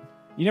 what?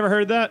 You never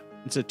heard that?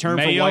 It's a term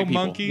for Mayo white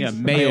people. monkeys? Yeah,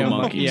 mayo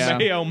monkeys. Yeah.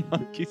 Mayo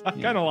monkeys. I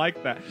kind of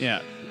like that.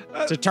 Yeah.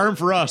 It's a term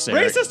for us,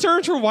 Eric. Racist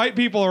terms for white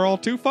people are all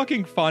too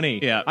fucking funny.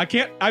 Yeah.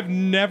 I've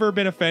never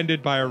been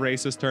offended by a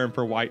racist term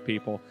for white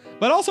people.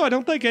 But also, I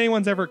don't think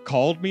anyone's ever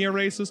called me a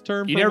racist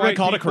term You for never white been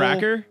called people. a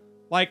cracker?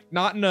 Like,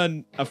 not in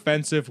an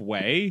offensive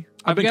way.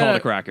 I've been called a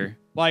cracker.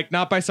 Like,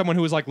 not by someone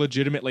who was, like,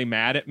 legitimately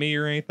mad at me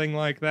or anything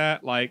like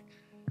that. Like,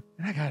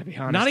 I gotta be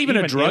honest. Not even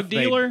a drug if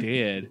they dealer?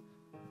 did.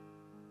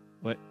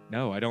 But,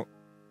 no, I don't.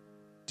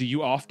 Do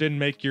you often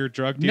make your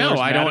drug dealers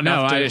No, I mad don't know.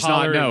 enough to It's not.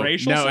 holler No,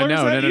 racial no, slurs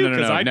no, at you?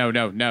 'Cause I- no. I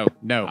do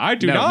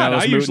No, not. No,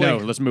 I usually- no.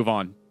 Let's move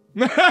on.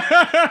 No.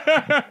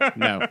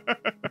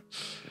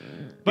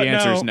 But The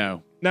answer is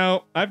no.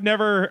 No, I've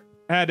never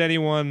had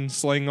anyone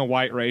sling a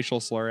white racial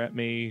slur at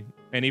me,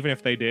 and even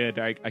if they did,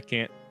 I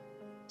can't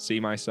see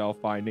myself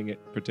finding it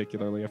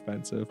particularly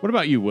offensive. What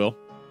about you, Will?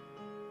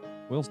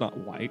 Will's not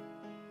white.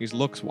 He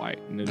looks white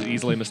and is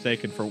easily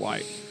mistaken for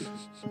white.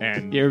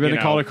 And You ever been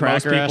called a most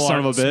cracker ass people son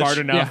of a aren't bitch? smart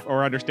enough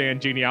or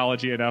understand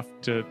genealogy enough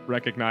to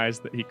recognize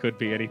that he could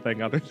be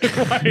anything other than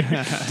white.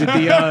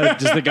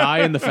 Does the guy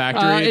in the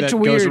factory It's that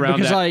weird goes around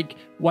because that? like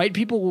white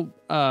people,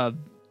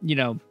 you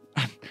know,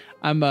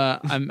 I'm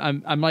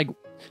like,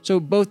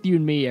 so both you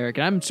and me, Eric,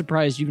 and I'm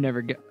surprised you've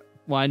never got.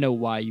 Well, I know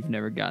why you've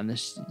never gotten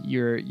this.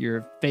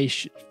 Your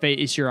face,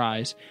 it's your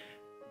eyes.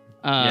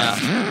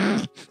 Yeah.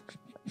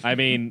 I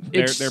mean,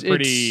 they're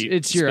pretty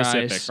it's your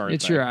specific, eyes. aren't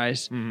It's they? your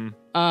eyes. Mhm.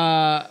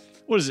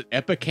 What is it?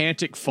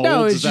 Epicantic folds?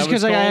 No, it's Is that just what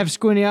because like, I called? have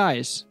squinty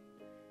eyes.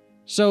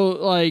 So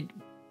like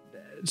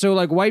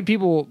white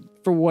people,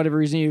 for whatever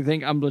reason, you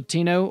think I'm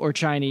Latino or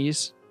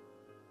Chinese,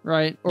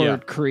 right? Or Yeah.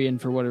 Korean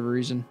for whatever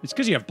reason. It's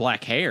because you have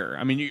black hair.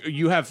 I mean,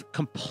 you have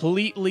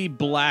completely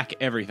black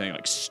everything,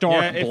 like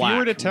stark Yeah, if black. you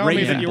were to tell me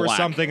raven that you were black.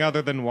 something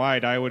other than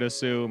white, I would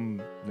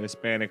assume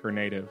Hispanic or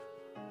Native.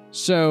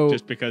 So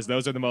Just because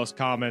those are the most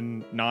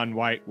common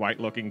non-white,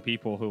 white-looking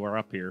people who are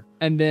up here.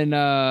 and then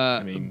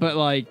mean- but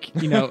like,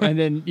 you know, and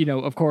then, you know,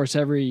 of course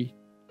every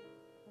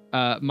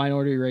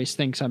minority race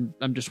thinks I'm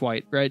just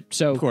white, right?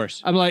 So Of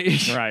course. I'm like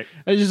Right.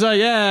 it's just like,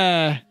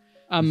 yeah,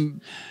 I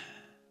mean,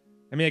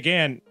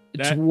 again,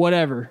 it's that,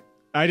 whatever.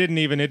 it didn't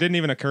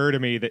even occur to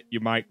me that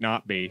you might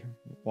not be.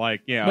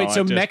 Like, you know, Wait,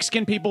 so it just-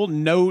 Mexican people,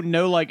 no,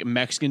 like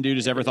Mexican dude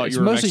has ever thought It's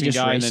you were a mostly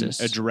Mexican guy and just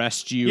then racist.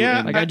 addressed you. Yeah,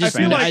 in Like I I just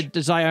feel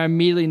Spanish? like- I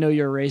immediately know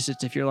you're a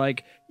racist if you're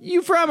like,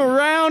 you from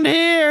around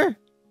here.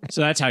 So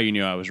that's how you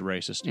knew I was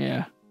racist.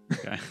 Yeah.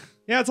 Okay.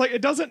 Yeah, it's like,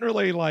 it doesn't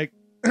really, like,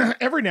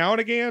 every now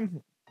and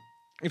again,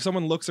 if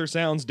someone looks or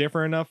sounds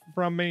different enough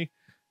from me,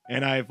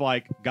 and I've,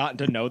 like, gotten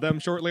to know them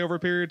shortly over a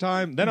period of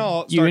time, then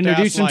I'll You start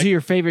introduce to them ask, to your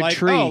favorite like,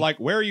 tree. oh, like,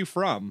 where are you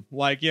from?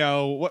 Like, you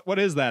know, what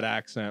is that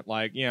accent?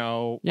 Like, you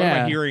know, what am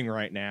Yeah. I hearing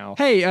right now?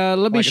 Hey,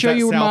 let me Like, is show that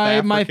you where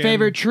South my African?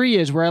 favorite tree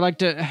is, where I like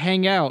to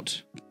hang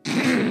out.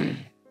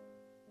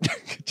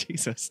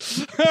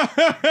 Jesus.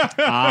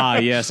 Ah,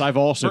 yes, I've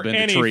also For been to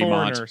any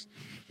Tremont. foreigners.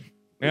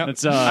 Yep.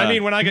 That's, I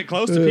mean, when I get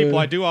close to people,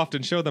 I do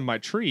often show them my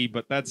tree,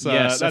 but that's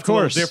Yes, of that's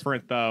course. a little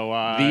different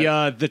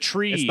though. the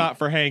tree. it's not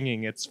for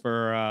hanging; it's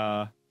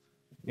for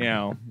you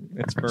know,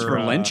 it's for, It's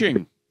for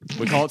lynching.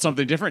 We call it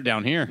something different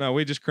down here. No,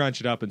 we just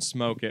crunch it up and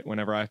smoke it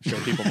whenever I show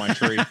people my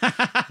tree.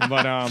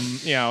 But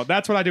you know,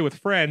 that's what I do with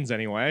friends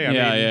anyway. I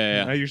Yeah, mean,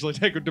 yeah. I usually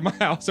take them to my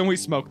house and we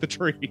smoke the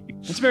tree.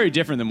 It's very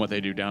different than what they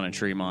do down in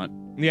Tremont.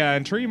 Yeah,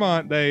 in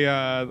Tremont they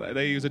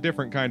use a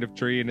different kind of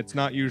tree, and it's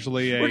not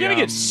usually a. We're gonna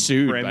get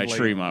sued by friendly-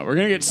 Tremont. We're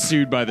gonna get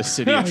sued by the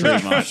city of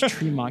Tremont.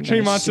 Tremont.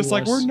 Tremont's just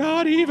like, we're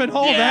not even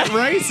all that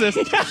racist.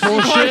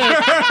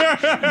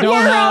 Bullshit.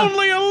 We're have-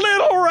 only a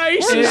little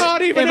racist. We're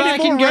not even if I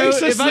any can more go,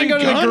 racist if I than can go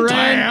to the Guntown.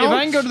 grand, if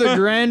I can go to the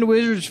Grand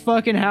Wizard's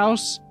fucking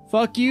house,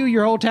 fuck you.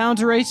 Your whole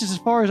town's a racist as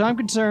far as I'm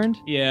concerned.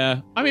 Yeah.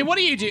 I mean, what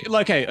do you do?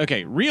 Like,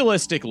 okay.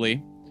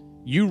 Realistically,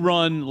 you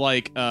run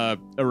like a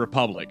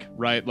republic,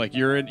 right? Like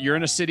you're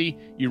in a city,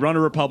 you run a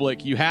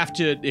republic. You have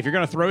to, if you're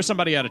gonna throw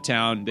somebody out of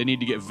town, they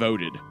need to get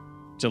voted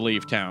to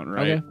leave town,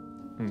 right?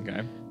 Okay.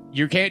 Okay.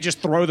 You can't just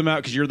throw them out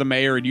because you're the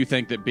mayor and you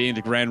think that being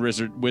the Grand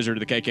Wizard of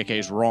the KKK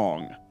is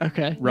wrong.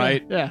 Okay.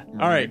 Right? Yeah.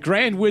 All right,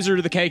 Grand Wizard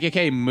of the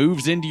KKK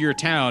moves into your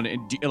town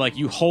and like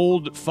you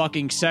hold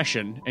fucking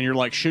session and you're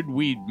like, should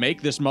we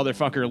make this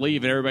motherfucker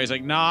leave? And everybody's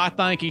like, nah, I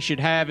think he should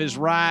have his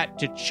right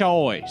to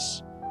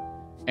choice.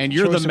 And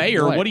you're Choice the of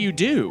mayor. what? What do you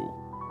do?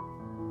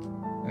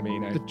 I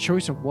mean, The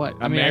choice of what?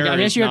 A I mean, I mayor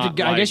guess is you have not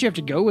to. I like- guess you have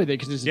to go with it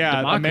because it's yeah,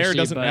 democracy. the mayor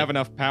doesn't but- have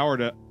enough power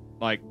to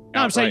like. No,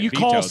 I'm saying outright you veto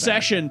call that.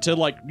 session to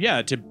like,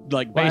 yeah, to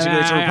like Well, basically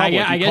it's a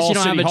republic. I guess call you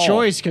don't have City a Hall.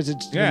 choice because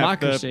it's Yeah,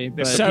 democracy. if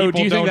but the So, people do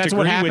you think don't that's what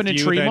agree happened with in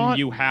you, Tremont? Then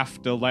you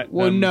have to let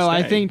well, them no, I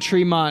stay. think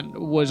Tremont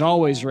was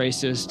always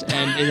racist,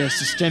 and it has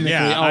systemically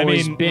Yeah, I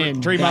always mean,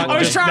 been. Tremont that I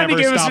was just way. trying to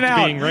never give us an stopped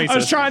out. being I was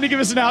racist. trying to give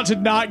us an out to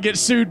not get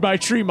sued by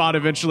Tremont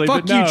eventually.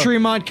 Fuck but no. you,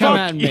 Tremont. Come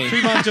Fuck at me.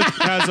 Tremont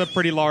just has a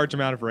pretty large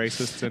amount of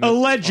racists in it.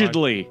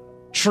 Allegedly,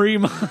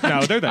 Tremont.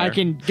 No, they're there. I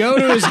can go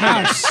to his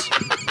house.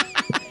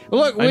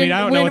 Look, when, I mean,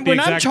 I don't know what the when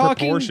I'm exact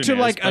talking proportion to is,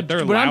 like but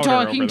they're when I'm louder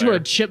talking over to there. a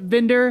chip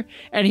vendor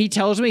and he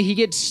tells me he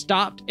gets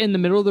stopped in the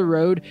middle of the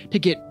road to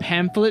get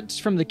pamphlets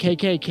from the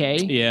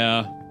KKK.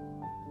 Yeah.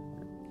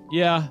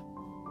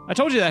 I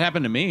told you that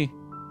happened to me.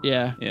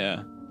 Yeah.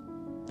 Yeah.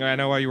 I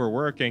know while you were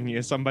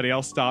working, somebody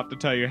else stopped to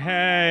tell you,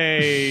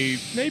 hey,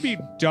 maybe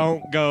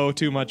don't go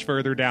too much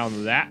further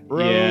down that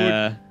road.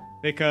 Yeah.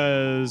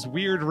 Because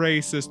weird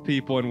racist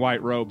people in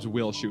white robes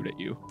will shoot at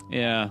you.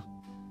 Yeah.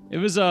 It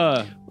was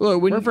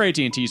Look, work for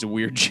AT&T's a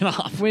weird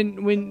job.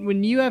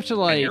 when you have to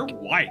And like you're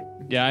white.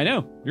 Yeah, I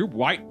know. You're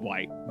white.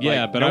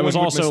 Yeah, Like, but no I was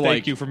one would also, mistake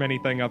like- you from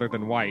anything other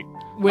than white.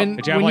 when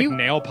Did you have when like you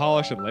nail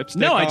polish and lipstick?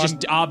 No, I on?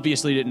 just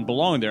obviously didn't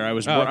belong there. I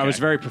was Oh, okay. I was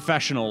very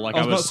professional. Like I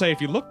was about to say,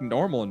 if you look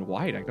normal and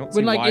white, I don't see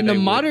when like why in the they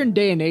would. modern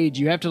day and age,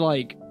 you have to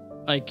like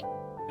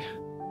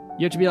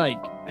you have to be like,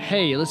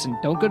 hey, listen,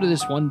 don't go to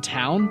this one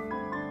town.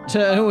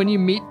 To when you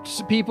meet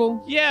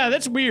people, yeah,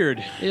 that's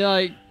weird. you're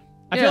like,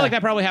 I yeah. feel like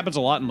that probably happens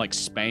a lot in like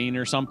Spain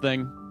or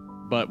something,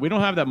 but we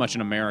don't have that much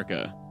in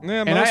America.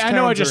 Yeah, And most I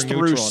know I towns just are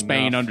threw neutral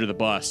Spain enough. under the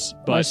bus,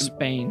 why but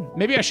Spain?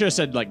 maybe I should have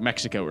said like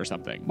Mexico or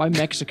something Why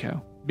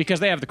Mexico? because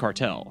they have the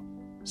cartel.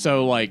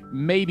 So like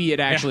maybe it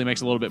actually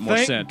makes a little bit more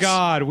Thank sense.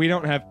 God we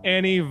don't have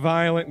any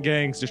violent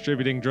gangs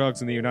distributing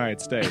drugs in the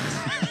United States.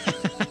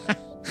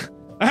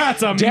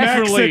 That's a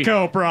Definitely-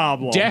 Mexico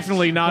problem.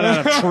 Definitely not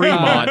out of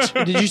Tremont.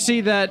 Did you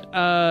see that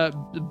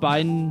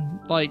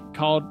Biden like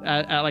called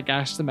like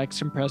asked the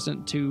Mexican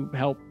president to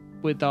help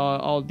with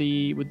all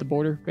the with the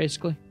border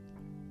basically?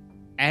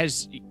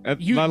 As The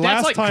that's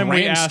last like time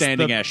we asked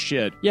grandstanding the- ass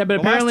shit. Yeah, but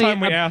The last apparently time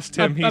we asked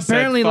him, he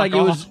apparently said, like "Fuck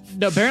it was off."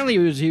 no,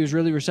 apparently he was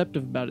really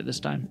receptive about it this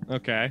time.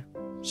 Okay.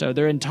 So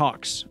they're in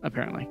talks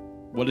apparently.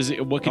 What is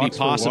it? What could he Talks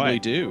for possibly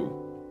what? do?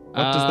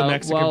 What does the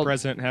Mexican well,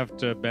 president have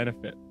to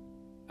benefit?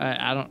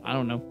 I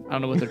don't know. I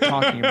don't know what they're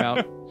talking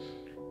about.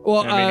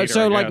 Well, Yeah, me neither,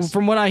 so I like guess.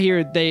 from what I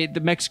hear, the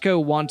Mexico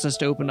wants us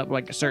to open up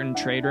like certain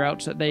trade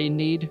routes that they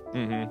need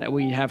Mm-hmm. that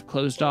we have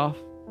closed off.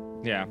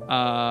 Yeah.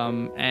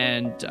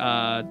 And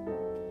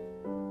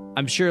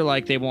I'm sure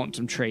like they want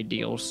some trade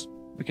deals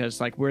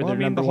because like we're Well, their I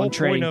mean, number the one whole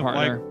trading point of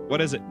partner. like,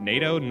 what is it?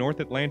 NATO, North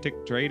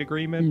Atlantic Trade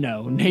Agreement.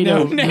 No,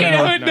 NATO. No,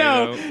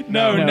 NATO.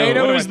 No.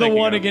 NATO What am is I the thinking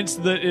one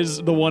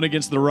of?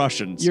 against the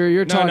Russians. You're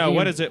No, talking. no.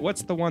 What is it?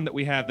 What's the one that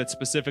we have that's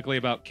specifically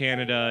about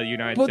Canada,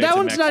 United Well, States? that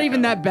and one's not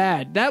even Mexico?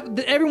 that bad.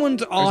 Everyone's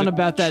There's on a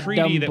about that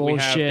treaty dumb that we have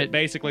that bullshit.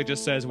 basically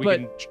just says we But-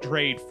 can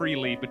trade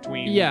freely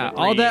between. Yeah, the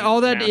all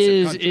three that massive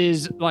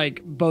is countries.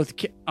 like both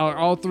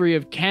all three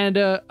of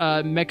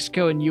Canada,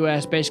 Mexico, and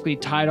U.S. basically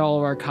tied all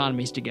of our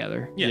economies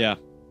together. Yeah.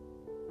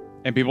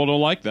 And people don't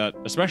like that,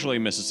 especially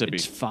in Mississippi.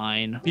 It's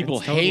fine. People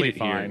It's totally hate it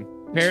fine. here.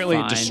 Apparently,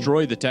 Fine. it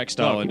destroyed the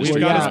textile Look, industry.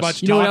 we've got yeah. as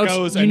much You know what else-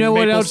 tacos you and know what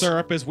maple else-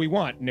 syrup as we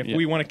want, and if Yeah.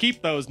 we want to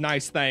keep those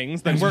nice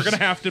things, then we're gonna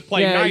have to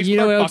play Yeah, nice. you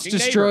know for what else fucking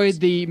destroyed neighbors.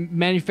 the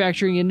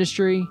manufacturing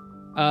industry?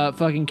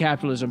 Fucking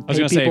capitalism. I was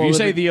gonna say, if you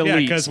say the Yeah,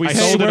 elites, 'cause we I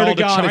sold it swear all to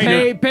to God, if China.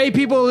 you're- pay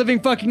people a living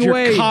fucking your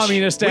wage.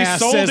 communist We ass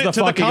sold says it the to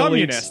the fucking elites.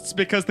 communists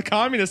because the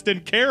communists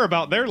didn't care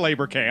about their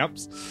labor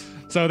camps,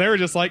 so they were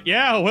just like,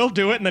 "Yeah, we'll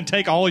do it," and then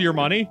take all your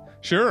money.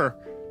 Sure,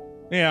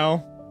 you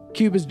know.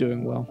 Cuba's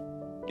doing well.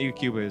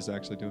 Cuba is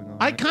actually doing all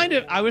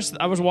I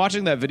was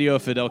watching that video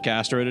of Fidel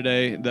Castro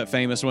today, that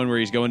famous one where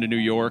he's going to New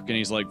York and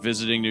he's like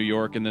visiting New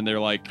York, and then they're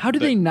like, How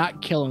did they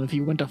not kill him if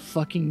he went to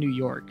fucking New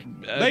York?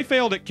 They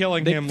failed at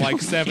killing they him like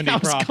failed- 70 I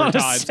was proper gonna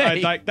times.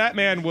 say. Like that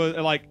man was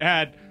like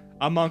had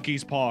a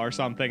monkey's paw or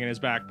something in his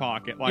back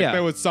pocket. Like Yeah.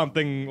 there was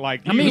something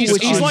like I mean, he was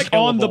he's just like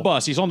on the unkillable.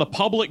 bus. He's on the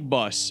public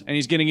bus, and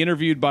he's getting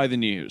interviewed by the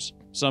news.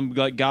 Some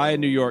like guy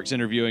in New York's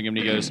interviewing him,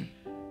 and he goes,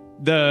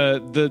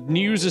 "The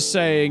news is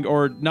saying,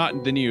 or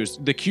not the news,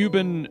 the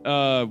Cuban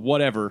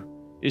whatever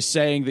is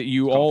saying that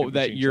you Coffee all machine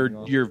that shutting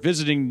off. you're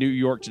visiting New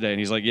York today." And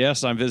he's like,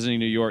 "Yes, I'm visiting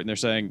New York." And they're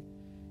saying,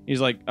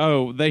 he's like,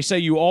 "Oh, they say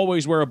you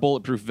always wear a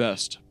bulletproof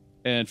vest."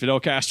 And Fidel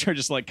Castro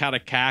just like kind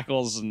of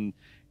cackles and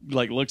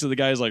like looks at the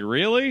guy. He's like,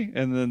 "Really?"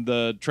 And then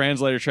the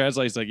translator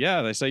translates like,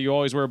 "Yeah, they say you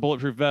always wear a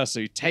bulletproof vest." So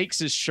he takes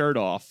his shirt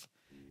off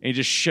and he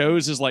just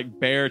shows his like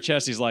bare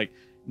chest. He's like,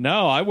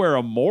 "No, I wear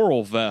a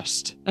moral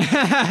vest.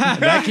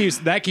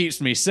 that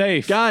keeps me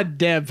safe." God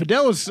damn,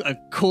 Fidel was a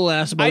cool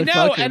ass motherfucker.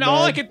 I know, and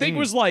all I man. could think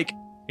was like,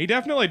 He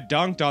definitely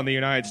dunked on the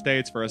United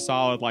States for a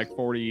solid like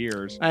 40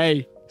 years.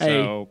 Hey,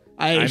 So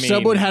I mean-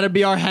 someone had to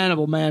be our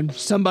Hannibal, man.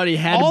 Somebody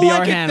had to all be I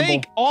our could Hannibal.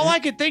 think, all I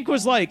could think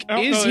was like, I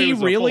don't is know he he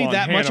was a really full-on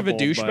that much of a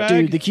Hannibal, but- douchebag?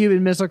 Dude, the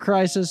Cuban Missile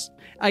Crisis.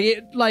 I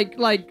get like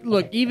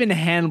look, even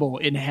Hannibal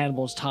in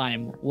Hannibal's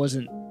time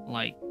wasn't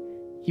like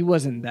he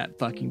wasn't that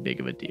fucking big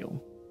of a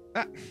deal.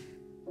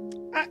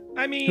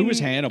 I mean, Who was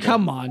Hannibal?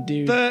 Come on,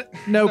 dude. The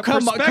no, the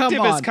come on, perspective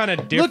come on. is kind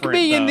of different. Look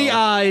me in the though.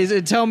 eyes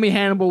and tell me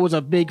Hannibal was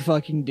a big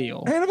fucking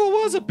deal. Hannibal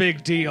was a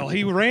big deal.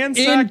 He In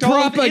ransacked all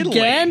of Italy.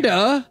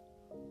 propaganda,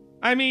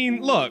 I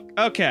mean, look,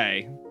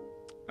 okay.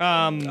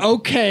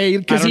 okay,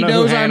 because I he don't know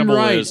who knows I'm Hannibal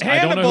right. is. I don't know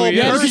Hannibal who he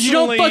is. Yeah, because you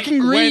don't personally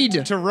fucking read.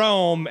 went to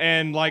Rome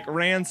and like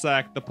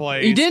ransacked the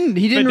place. He didn't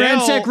Fidel-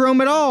 ransack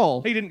Rome at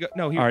all. He didn't go.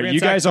 No, he All right, you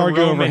ransacked guys the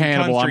argue over Roman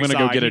Hannibal. I'm gonna go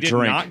countryside. get a He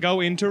drink. Did not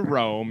go into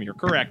Rome. You're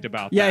correct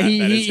about Yeah, that. he-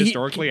 That is he-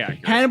 historically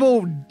accurate.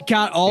 Hannibal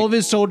got all of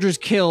his soldiers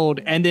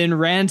killed and then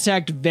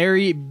ransacked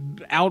very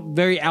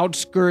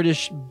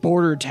outskirtish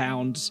border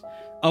towns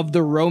of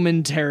the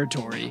Roman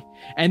territory.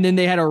 And then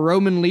they had a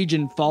Roman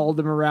legion follow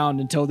them around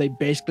until they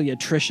basically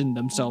attritioned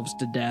themselves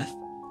to death.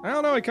 I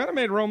don't know. He kind of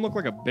made Rome look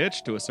like a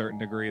bitch to a certain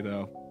degree,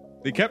 though.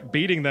 He kept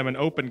beating them in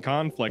open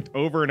conflict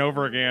over and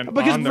over again.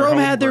 Because on their Rome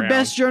home had their ground.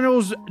 best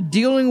generals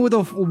dealing with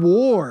a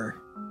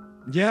war.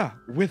 Yeah,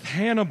 with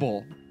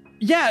Hannibal.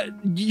 Yeah,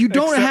 you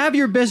don't Except- have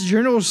your best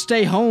generals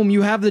stay home.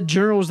 You have the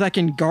generals that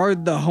can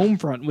guard the home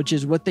front, which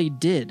is what they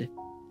did.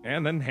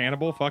 And then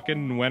Hannibal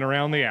fucking went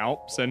around the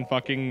Alps and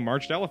fucking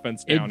marched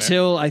elephants down it.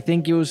 Until I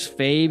think it was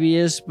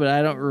Fabius, but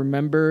I don't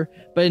remember.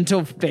 But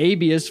until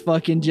Fabius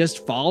fucking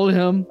just followed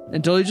him.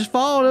 Until he just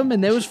followed him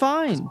and it was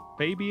fine.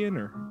 Fabian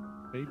or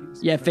Fabius?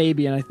 Yeah,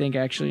 Fabian, I think,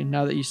 actually,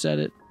 now that you said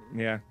it.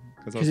 Yeah,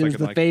 because I Because was it was thinking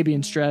the like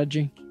Fabian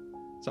strategy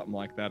something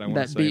like that. I want to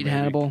that say beat maybe.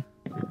 Hannibal.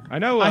 I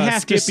know. I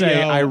have to say,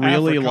 Scipio I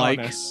really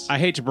Africanus. I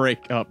hate to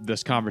break up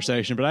this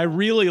conversation, but I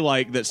really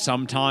like that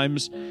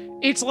sometimes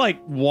it's like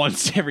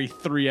once every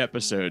 3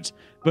 episodes.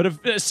 But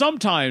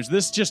sometimes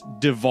this just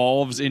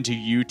devolves into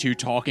you two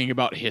talking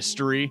about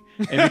history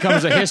and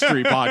becomes a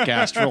history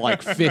podcast for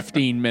like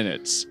 15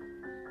 minutes.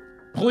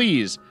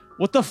 Please,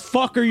 what the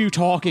fuck are you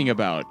talking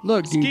about?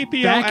 Look, dude,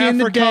 Scipio back in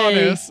the day,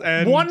 Africanus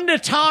and One at a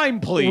time,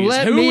 please.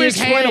 Let Who me is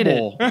explain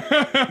Hannibal?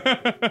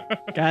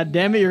 God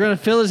damn it, you're going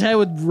to fill his head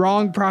with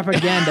wrong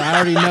propaganda. I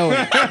already know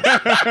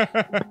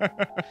it.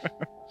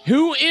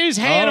 Who is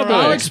Hannibal?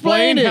 I'll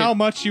explain it. how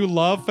much you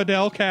love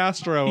Fidel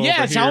Castro.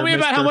 Yeah, over tell here, me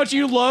about how Mr. much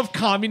you love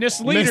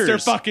communist leaders.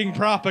 Mr. Fucking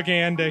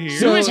propaganda here.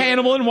 Who is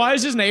Hannibal and why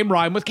does his name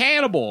rhyme with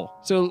cannibal?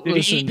 So, Did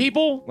he eat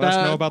people? Let us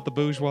Uh, know about the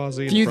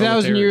bourgeoisie. A and few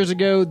thousand proletariat. years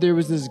ago, there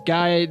was this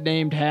guy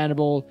named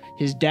Hannibal.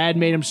 His dad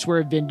made him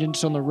swear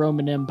vengeance on the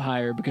Roman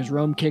Empire because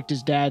Rome kicked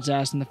his dad's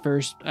ass in the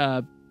first.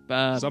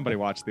 Somebody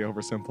watched the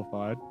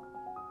Oversimplified.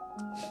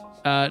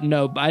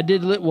 No, but I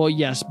did. Well,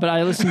 yes, but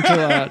I listened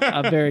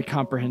to a very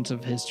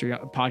comprehensive history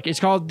podcast. It's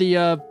called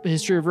the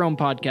History of Rome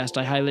podcast.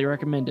 I highly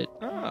recommend it.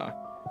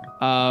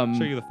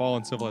 Show you the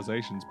Fallen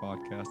Civilizations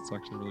podcast. It's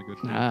actually really good.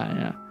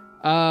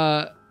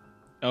 Yeah.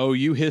 Oh,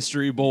 you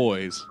history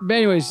boys. But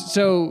anyways,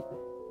 so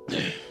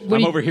when I'm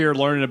he- over here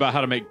learning about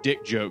how to make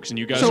dick jokes, and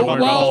you guys So are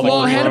learning about all the while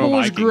Roman Hannibal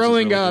was Vikings is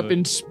growing really up good.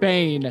 in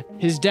Spain,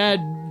 his dad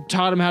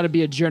taught him how to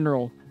be a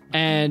general.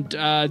 And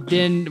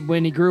then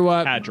when he grew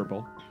up,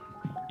 Hadrible.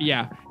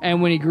 yeah,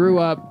 and when he grew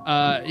up,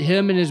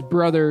 him and his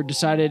brother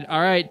decided,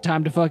 all right,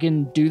 time to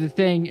fucking do the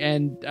thing.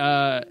 And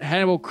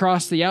Hannibal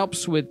crossed the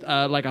Alps with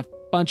like a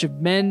bunch of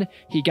men.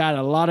 He got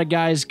a lot of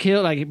guys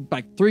killed. Like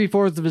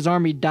 3/4 of his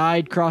army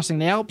died crossing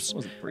the Alps. It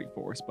wasn't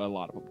 3/4, but a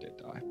lot of them did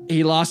die.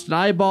 He lost an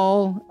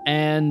eyeball,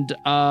 and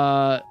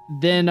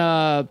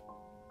then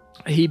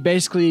he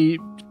basically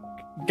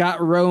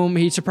got Rome.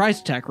 He surprise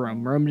attacked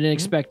Rome. Rome didn't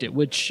expect it,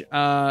 which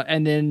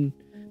and then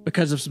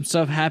because of some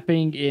stuff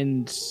happening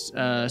in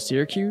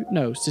Syracuse,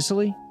 no,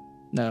 Sicily,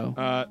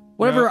 no,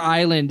 whatever no,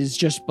 island is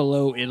just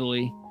below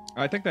Italy.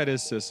 I think that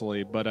is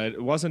Sicily, but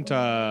it wasn't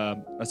a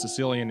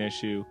Sicilian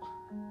issue.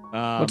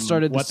 What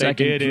started the what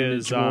Second they did Punic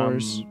is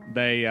Wars?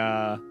 they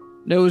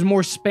No, it was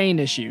more Spain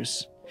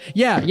issues.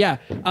 Yeah.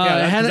 that's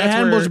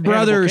Hannibal's where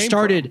brother Hannibal came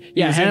started. from. He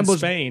Yeah, was in Hannibal's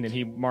Spain and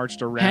he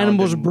marched around.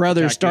 Hannibal's and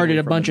brother attacked started Italy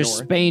a from bunch the of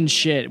north. Spain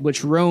shit,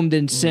 which Rome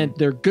then sent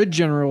their good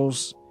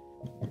generals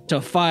to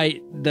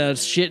fight the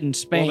shit in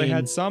Spain. Well, they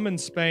had some in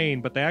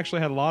Spain, but they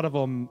actually had a lot of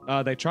them.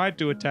 They tried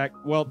to attack.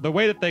 Well, the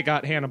way that they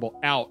got Hannibal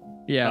out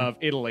yeah. of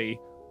Italy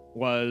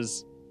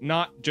was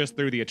not just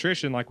through the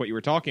attrition, like what you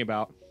were talking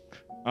about.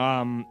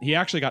 He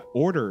actually got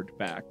ordered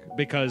back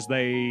because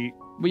they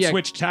Well, yeah,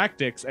 switched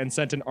tactics and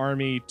sent an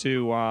army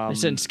to they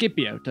sent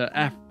Scipio to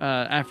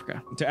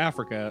Africa. to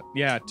Africa.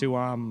 Yeah,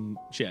 to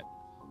shit.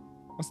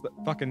 What's the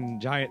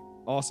fucking giant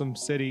awesome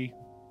city?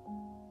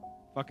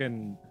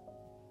 Fucking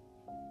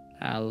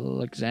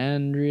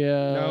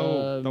Alexandria.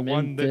 No, the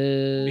one that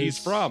Memphis. he's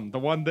from, the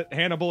one that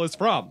Hannibal is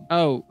from.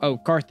 Oh,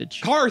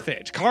 Carthage.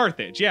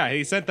 Carthage. Yeah,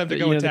 he sent them to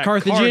go You know, attack the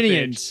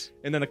Carthaginians. Carthage,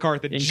 and then the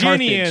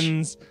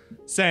Carthaginians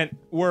sent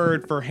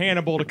word for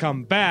Hannibal to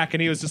come back,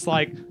 and he was just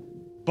like,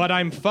 "But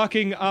I'm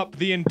fucking up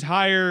the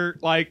entire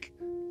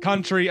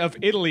country of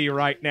Italy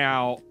right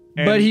now."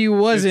 And But he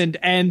wasn't,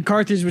 and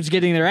Carthage was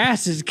getting their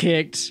asses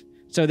kicked,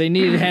 so they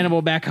needed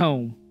Hannibal back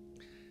home.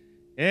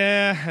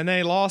 yeah, and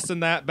they lost in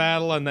that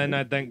battle, and then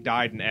I think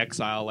died in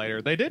exile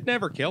later. They did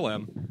never kill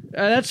him.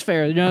 That's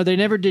fair. No, they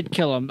never did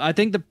kill him. I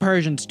think the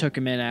Persians took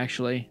him in,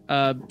 actually.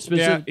 Yeah,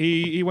 Specific-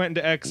 he went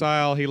into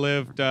exile. He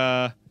lived.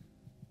 I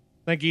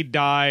think he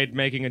died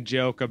making a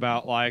joke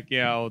about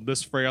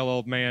this frail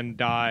old man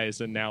dies,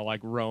 and now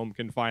Rome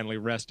can finally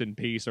rest in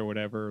peace or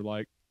whatever.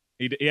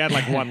 He had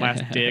one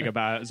last dig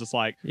about it. It's just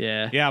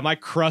yeah. yeah, my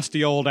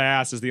crusty old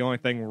ass is the only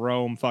thing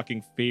Rome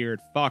fucking feared.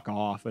 Fuck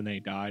off, and they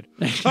died.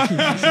 He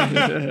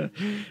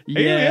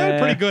had a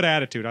pretty good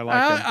attitude. I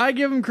liked him. I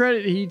give him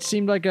credit. He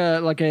seemed like a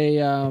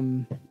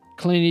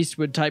Clint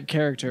Eastwood type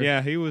character.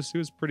 Yeah, he was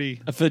pretty.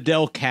 a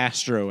Fidel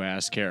Castro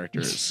ass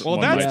characters. Well,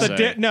 one that's might the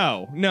say.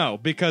 no,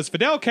 because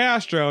Fidel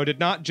Castro did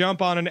not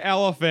jump on an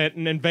elephant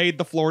and invade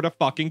the Florida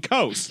fucking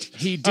coast.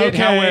 He did, Okay.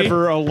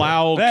 however,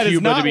 allow That is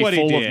Cuba to not be what he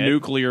full of did.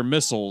 nuclear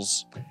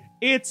missiles.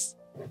 It's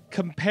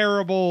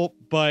comparable,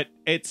 but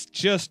it's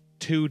just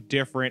too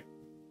different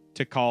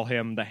to call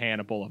him the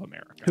Hannibal of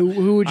America.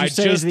 Who would you I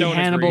say is just the don't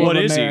agree. Hannibal What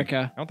of is he?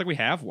 America? I don't think we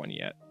have one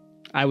yet.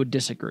 I would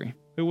disagree.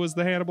 Who was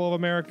the Hannibal of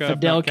America? if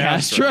Fidel not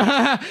Castro.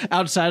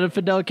 Outside of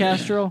Fidel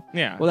Castro?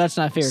 Yeah. Well, that's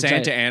not fair.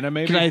 Santa Anna,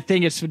 maybe. Because I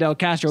think it's Fidel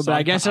Castro, but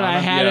I guess if I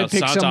Ana. had to pick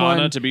Santa someone,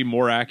 Anna, to be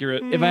more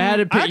accurate. if I had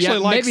to pick, I actually yeah,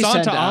 like maybe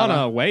Santa Ana.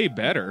 Ana way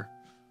better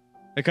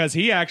because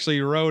he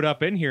actually rode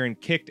up in here and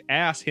kicked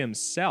ass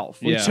himself.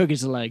 We Yeah. took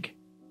his leg.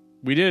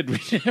 We did.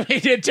 We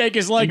did take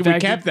his leg. In We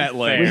fact, kept that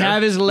leg. We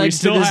have his leg to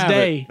still this have it.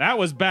 day. That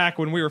was back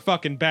when we were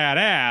fucking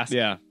badass.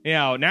 Yeah. You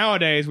know,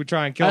 nowadays we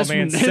try and kill That's a man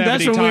when- 70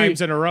 that's when we-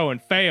 times in a row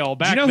and fail.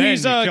 Back you know then,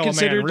 he's, you kill a man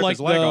considered and rip like his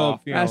leg the-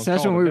 off. You know, That's call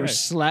when it we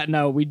a were day.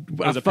 No, we. It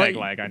was a peg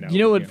leg, I know. You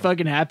know what You know.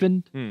 fucking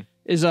happened? Hmm.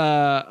 Is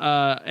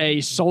a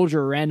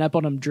soldier ran up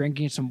on him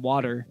drinking some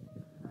water,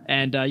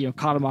 and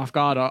caught him off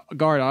guard,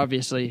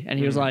 obviously, and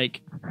he was like,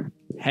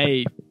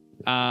 "Hey,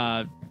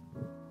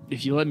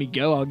 if you let me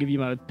go, I'll give you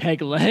my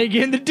peg leg."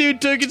 And the dude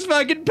took his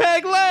fucking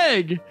peg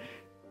leg.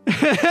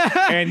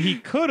 And he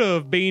could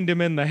have beamed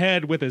him in the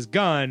head with his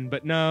gun,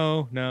 but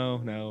no.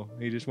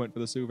 He just went for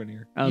the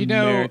souvenir. You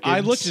know, I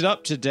Americans. looked it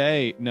up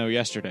today. No,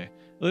 yesterday.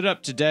 I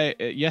looked it up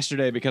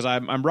yesterday because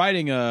I'm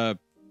writing a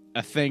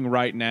thing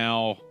right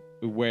now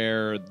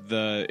where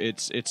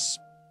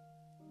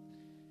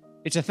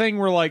it's a thing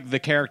where like the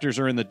characters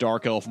are in the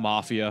Dark Elf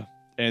Mafia,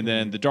 and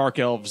then the Dark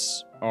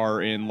Elves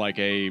are in like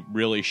a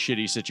really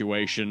shitty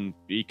situation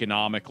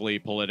economically,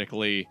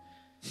 politically,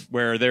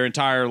 where their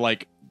entire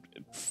like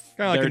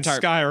Kind of like their in entire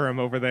Skyrim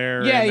over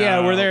there. yeah,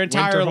 in, where their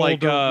entire Winterhold,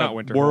 like not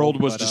Winterhold,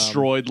 world was but,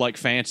 destroyed, like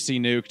fantasy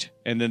nuked,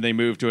 and then they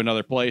moved to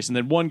another place. And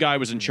then one guy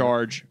was in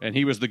charge, and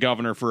he was the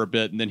governor for a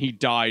bit, and then he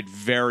died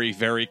very,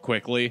 very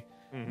quickly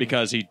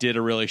because he did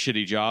a really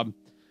shitty job.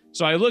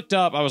 So I looked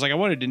up. I was like, I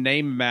wanted to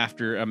name him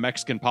after a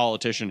Mexican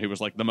politician who was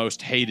like the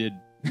most hated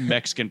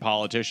Mexican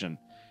politician.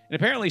 And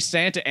apparently,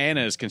 Santa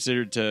Anna is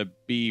considered to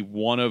be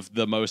one of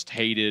the most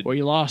hated. Well,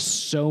 you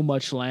lost so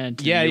much land.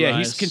 To Yeah, the yeah, US.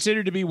 he's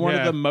considered to be one of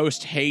Yeah. the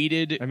most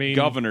hated I mean,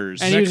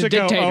 governors. And he was a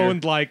Mexico dictator.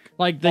 owned like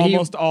Like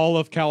almost all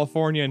of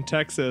California and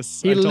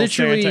Texas He until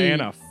literally- Santa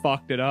Anna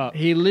fucked it up.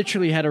 He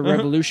literally had a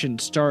revolution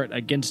start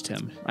against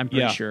him. I'm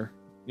pretty Yeah. sure.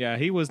 Yeah,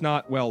 he was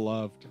not well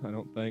loved, I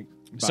don't think.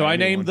 So by I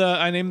named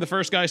anyone. the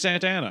first guy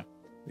Santa Anna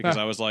because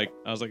Ah. I was like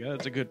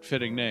that's a good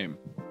fitting name.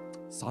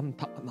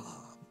 Santa Anna.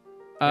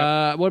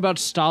 What about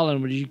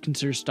Stalin? Would you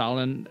consider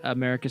Stalin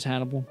America's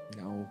Hannibal?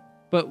 No.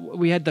 But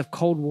we had the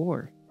Cold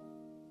War.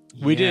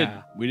 We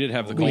Yeah, did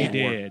have the we Cold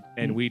War. did,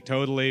 and we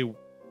totally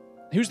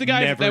Who's the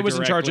guy never that was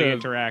in charge directly of?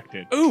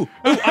 interacted. Ooh,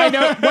 I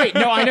know. Wait,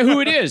 no, I know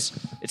who it is.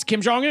 It's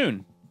Kim Jong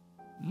Un.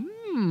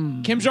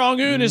 Kim Jong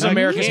Un is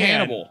America's Again,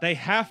 Hannibal. They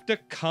have to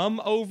come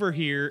over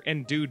here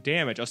and do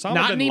damage. Osama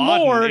Not bin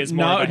anymore. Laden is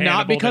more No, of a not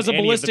Hannibal because than of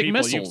any ballistic the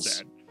people you've missiles.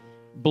 said.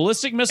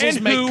 Ballistic missiles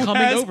And make who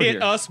coming has over hit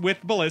here. us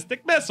with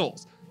ballistic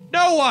missiles?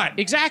 No one.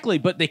 Exactly,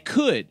 but they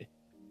could.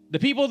 The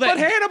people that But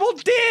Hannibal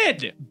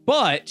did.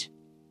 but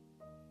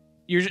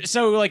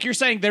you're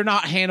saying they're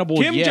not Hannibal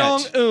Kim yet.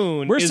 Jong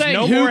Un We're is saying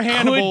no who more could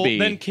Hannibal be.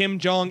 than Kim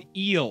Jong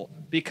Il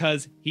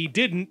because he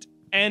didn't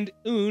and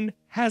Un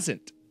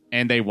hasn't.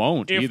 And they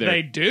won't If either.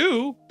 they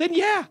do, then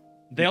yeah,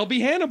 they'll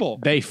be Hannibal.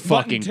 They But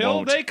fucking until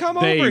won't. they come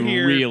They over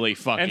here really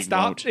fucking and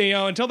stop, won't.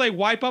 until they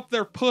wipe up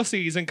their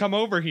pussies and come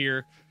over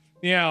here,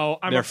 I'm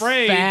They're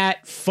afraid.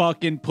 fat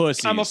fucking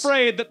pussies. I'm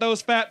afraid that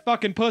those fat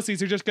fucking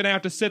pussies are just gonna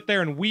have to sit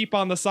there and weep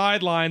on the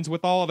sidelines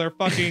with all of their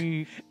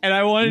fucking And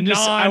I wanted to make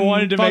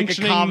a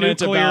non-functioning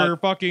comment nuclear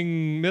about.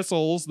 fucking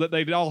missiles that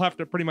they all have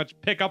to pretty much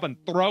pick up and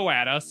throw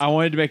at us. I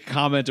wanted to make a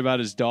comment about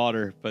his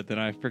daughter, but then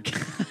I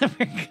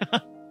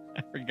forgot.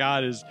 I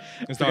forgot his.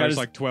 His forgot daughter's his-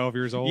 like 12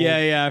 years old.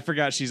 Yeah, I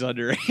forgot she's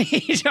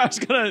underage. I was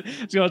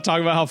gonna talk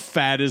about how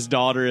fat his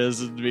daughter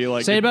is and be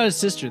like, Say it about his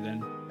sister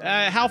then.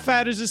 how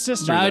fat is his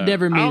sister? No, I'd though?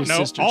 never I meet don't his know.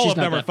 sister. All She's of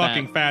them not are that fat.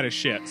 fucking fat as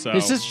shit. So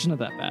His sister's not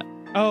that fat.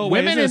 oh, wait,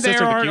 Women isn't in his there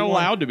sister the aren't cute one?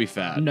 allowed to be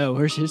fat. No,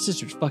 her his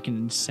sister's fucking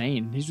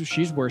insane.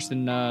 She's worse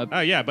than Oh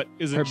yeah, but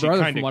isn't her she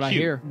brother, kind from of what cute?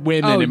 I hear.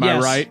 Women, Oh, am I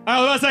yes. right? I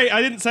was about to say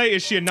I didn't say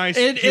is she a nice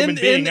In- human in-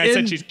 being. I in-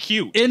 said she's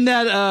cute. In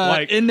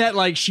that,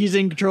 Like- she's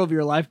in control of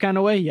your life kind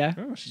of way. Yeah,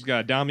 Oh, she's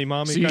got a dommy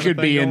mommy. So you kind could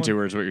of be thing into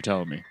her, is what you're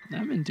telling me.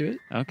 I'm into it.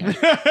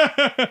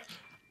 Okay.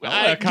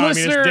 Well, a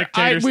communist listener,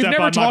 dictator we've step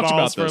never on my talked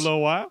balls about for a this.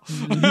 little while.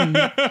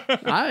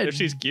 if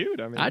she's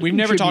cute, I mean, I'd We've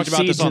never talked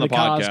about contribute this on seed the to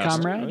cause, podcast.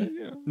 comrade.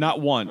 yeah. Not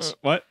once.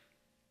 What?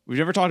 We've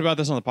never talked about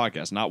this on the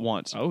podcast. Not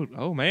once.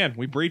 Oh man,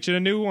 we breaching a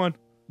new one.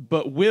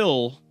 But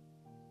Will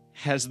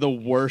has the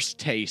worst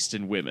taste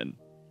in women.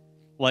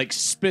 Like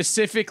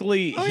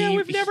specifically, Oh yeah,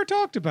 we've never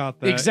talked about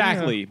that.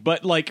 exactly.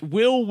 But like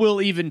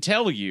Will even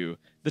tell you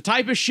the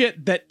type of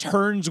shit that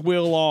turns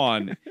Will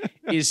on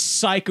is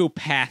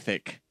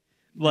psychopathic.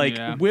 Like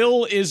Yeah.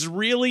 Will is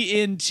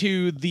really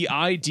into the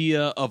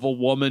idea of a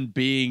woman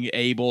being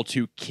able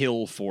to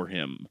kill for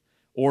him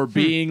or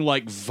being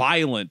like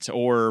violent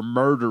or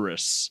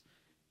murderous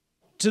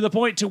to the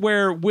point to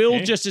where Will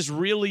Okay. just is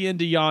really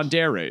into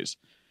yanderes.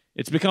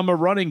 It's become a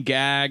running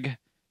gag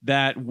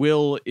that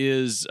Will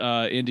is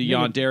into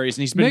Yandere's,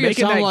 and he's been make it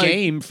making sound that like-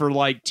 game for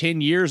like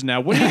 10 years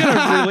now. When are you going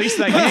to release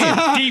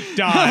that game? Deep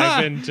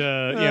dive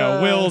into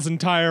Will's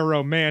entire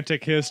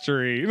romantic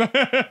history.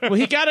 Well,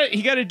 he got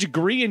a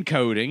degree in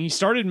coding. He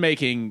started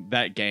making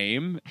that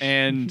game,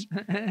 and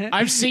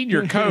I've seen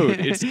your code.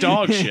 It's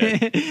dog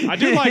shit. I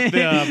do like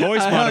the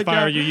voice I like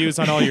modifier that. you use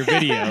on all your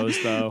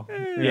videos, though.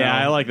 Yeah,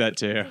 I like that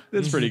too.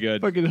 That's pretty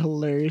good. Fucking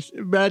hilarious.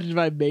 Imagine if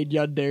I made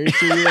Yandere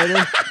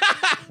Simulator.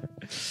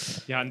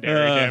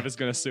 Yandere Dev is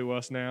going to sue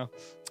us now.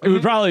 It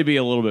would probably be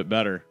a little bit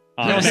better.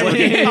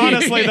 Honestly.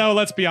 Honestly, though,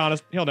 let's be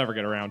honest. He'll never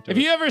get around to Have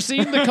it. you ever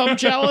seen the Cum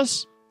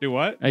Chalice? Do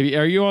what? Are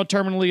you on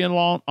terminally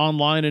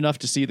online enough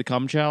to see the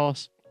Cum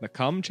Chalice? The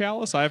cum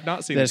chalice? I have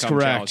not seen That's the cum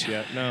correct. chalice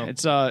yet. No.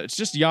 It's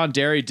just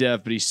Yandere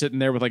Dev, but he's sitting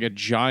there with like a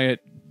giant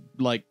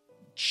like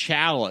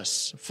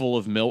chalice full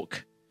of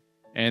milk.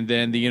 And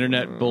then the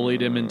internet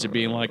bullied him into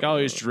being like, oh,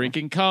 he's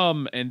drinking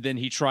cum. And then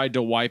he tried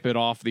to wipe it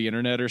off the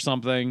internet or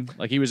something.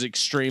 Like he was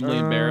extremely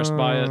embarrassed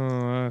by it.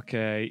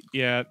 Okay.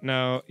 Yeah,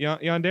 no.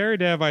 Yandere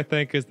Dev, I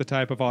think, is the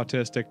type of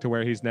autistic to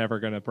where he's never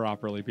going to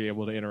properly be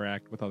able to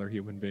interact with other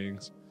human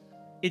beings.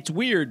 It's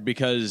weird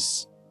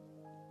because,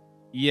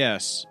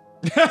 yes.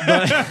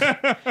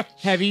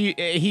 But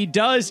he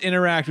does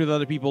interact with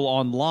other people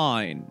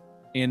online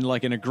in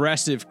like an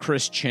aggressive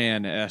Chris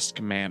Chan-esque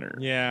manner.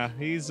 Yeah,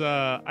 he's,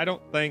 I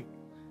don't think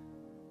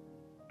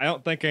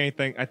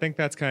anything. I think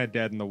that's kind of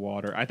dead in the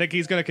water. I think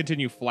he's going to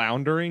continue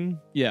floundering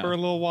Yeah. for a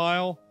little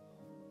while,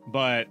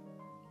 but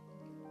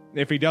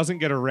if he doesn't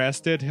get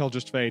arrested, he'll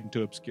just fade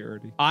into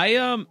obscurity.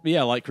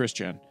 Like Chris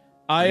Chan.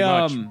 Pretty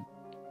much.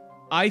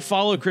 I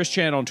follow Chris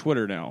Chan on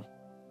Twitter now,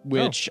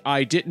 which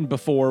I didn't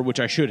before, which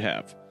I should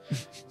have.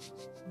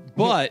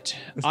 But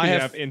I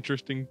have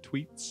interesting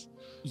tweets.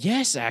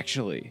 yes,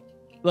 actually.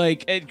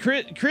 Like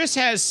Chris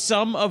has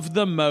some of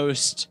the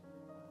most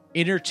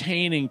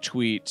entertaining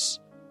tweets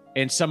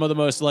and some of the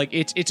most like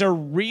it's a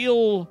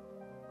real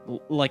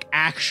like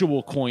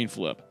actual coin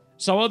flip.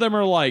 Some of them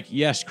are like,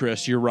 yes,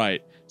 Chris, you're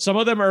right. Some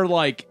of them are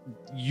like,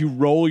 you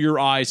roll your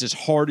eyes as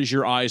hard as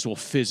your eyes will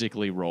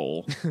physically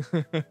roll.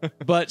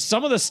 But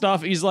some of the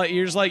stuff,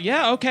 you're just like,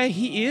 yeah, okay,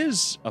 he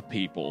is a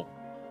people.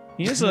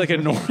 He is like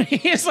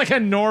a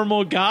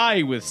normal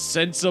guy with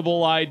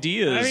sensible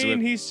ideas. I mean,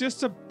 with- he's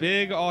just a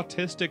big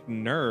autistic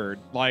nerd.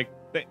 Like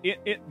the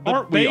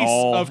Aren't we base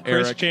all, of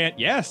Chris Eric? Chan.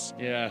 Yes,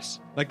 yes.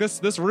 like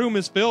this room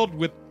is filled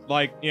with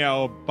like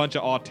a bunch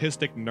of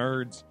autistic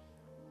nerds.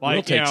 Like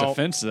Will takes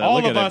offense to that. all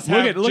Look of at us him.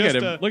 Look have at just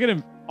him. a- Look at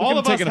him. all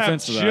Look of at him us taking have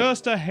offense to that.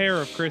 just a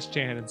hair of Chris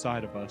Chan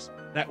inside of us.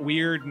 That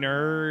weird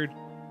nerd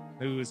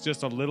who is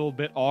just a little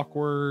bit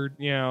awkward.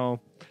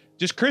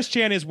 Just Chris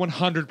Chan is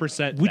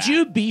 100%. Would that.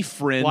 you be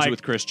friends Like,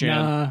 with Chris Chan?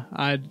 Nah,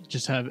 I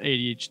just have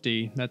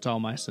ADHD. That's all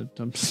my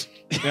symptoms.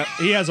 Yep,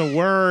 he has a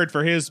word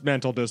for his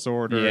mental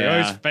disorder.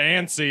 Yeah. He's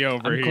fancy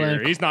over I'm here.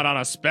 clinical. He's not on a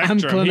I'm spectrum.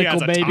 He clinical,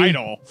 has a baby.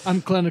 title.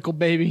 I'm clinical,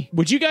 baby.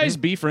 Would you guys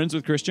be friends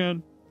with Chris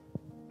Chan?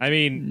 I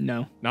mean,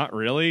 No. not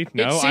really.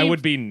 No, I seemed-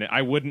 would be.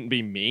 I wouldn't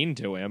be mean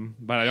to him,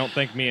 but I don't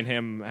think me and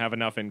him have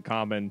enough in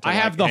common. To I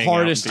have like, the hang out and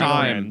hardest be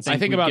time. friends. I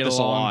think we'd about get this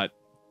along. a lot.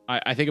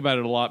 I think about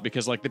it a lot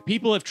because like the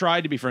people have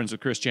tried to be friends with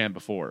Chris Chan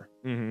before.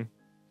 Mhm.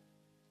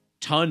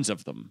 Tons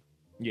of them.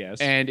 Yes.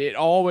 And it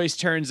always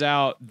turns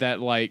out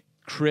that like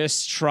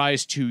Chris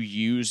tries to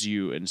use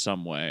you in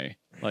some way,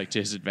 like to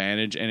his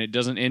advantage, and it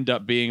doesn't end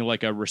up being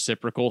like a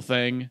reciprocal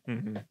thing.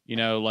 Mhm.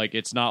 Like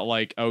it's not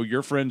like, oh,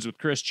 you're friends with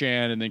Chris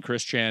Chan and then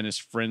Chris Chan is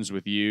friends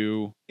with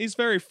you. He's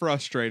very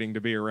frustrating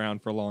to be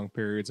around for long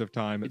periods of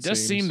time. It does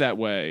seems. seem that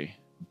way.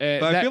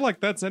 But I feel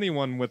like that's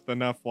anyone with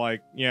enough,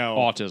 like,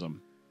 autism.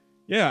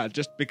 yeah,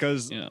 just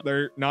because Yeah.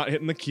 they're not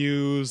hitting the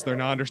cues, they're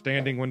not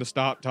understanding when to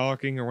stop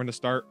talking or when to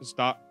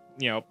stop.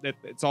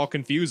 It's all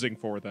confusing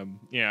for them,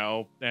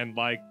 and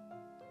like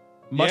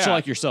Much Yeah.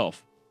 like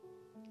yourself.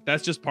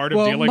 that's just part of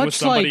Well, dealing with much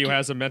somebody like- who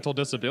has a mental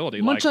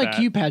disability. Much like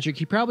that. you, Patrick,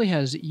 he probably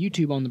has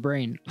YouTube on the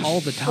brain all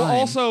the time. Well,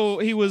 also,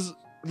 he was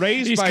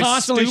raised He's by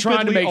constantly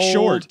trying to stupidly make old-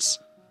 shorts.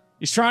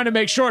 He's trying to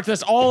make shorts.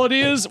 That's all it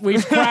is.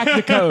 We've cracked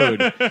the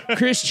code.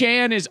 Chris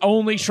Chan is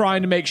only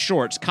trying to make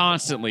shorts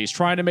constantly. He's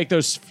trying to make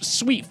those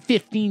sweet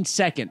 15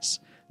 seconds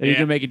that he Yeah.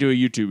 can make into a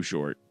YouTube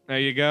short. There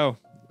you go.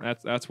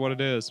 That's what it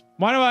is.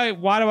 Why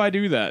do I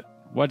do that?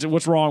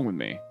 What's wrong with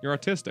me? You're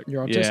autistic.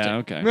 You're autistic. Yeah,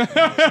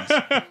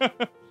 okay.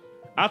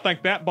 I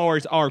think that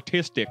boy's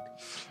artistic.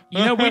 we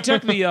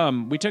took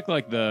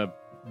the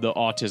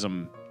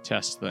autism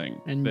test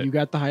thing. And That- you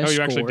got the highest Oh, you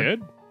score. actually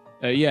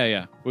did?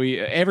 yeah. We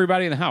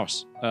everybody in the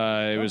house.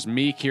 It was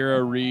me,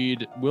 Kira,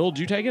 Reed. Will, did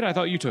you take it? I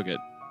thought you took it.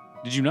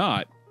 Did you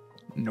not?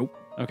 Nope.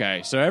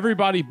 Okay, so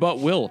everybody but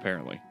Will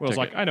apparently. Will's took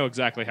like, it. I know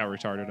exactly how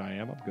retarded I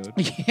am. I'm good.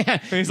 Yeah,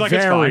 He's like,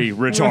 very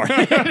it's fine.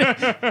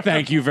 retarded.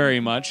 Thank you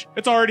very much.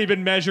 It's already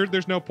been measured.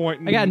 There's no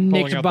point in I got pulling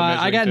nicked out the by. I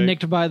measuring got tape.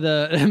 nicked by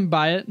the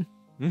by it.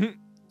 You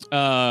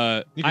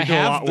I can do a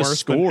have lot the worse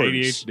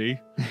scores. than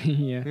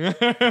Yeah.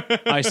 ADHD.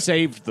 I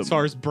saved them. As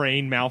far as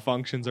brain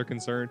malfunctions are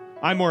concerned,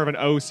 I'm more of an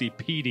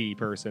OCPD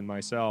person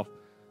myself,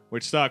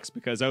 which sucks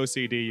because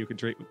OCD you can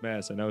treat with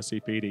meds, and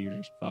OCPD you're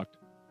just fucked.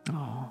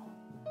 Oh.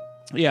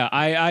 Yeah,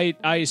 I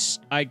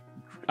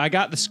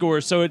got the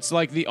scores. So it's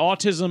like the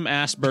autism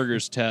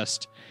Asperger's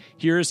test.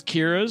 Here's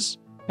Kira's.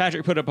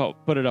 Patrick, put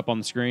it up on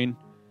the screen.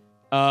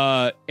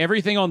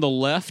 Everything on the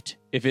left,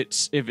 if it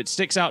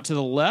sticks out to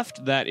the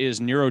left, that is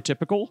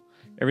neurotypical.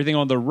 Everything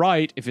on the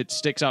right, if it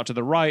sticks out to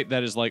the right,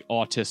 that is like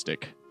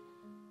autistic.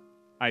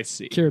 I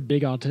see. You're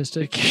big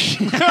autistic.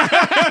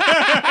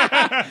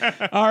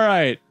 All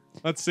right.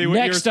 Let's see what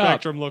Next your up.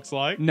 spectrum looks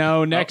like.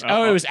 No, next.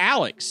 Oh, It was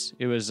Alex.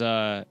 It was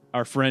our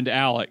friend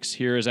Alex.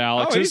 Here is Oh,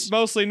 Alex's. he's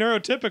mostly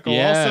neurotypical.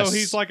 Yes. Also,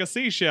 he's like a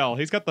seashell.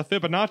 He's got the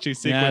Fibonacci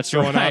sequence That's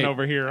going right. on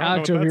over here. I don't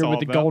Alex know over what that's here all with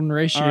the about. golden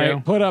ratio. All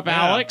right, put up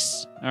Yeah.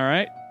 Alex. All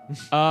right.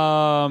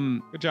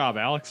 Good job,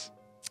 Alex.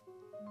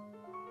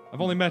 I've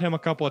only met him a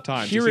couple of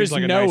times. Here he seems is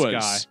like a Noah's.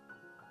 nice guy.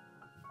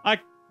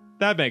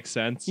 That makes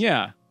sense.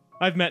 Yeah.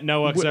 I've met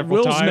Noah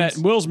several times.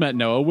 Will's met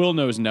Noah. Will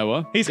knows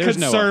Noah. He's There's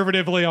Noah.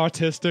 conservatively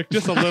autistic,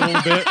 just a little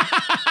bit.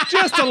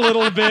 Just a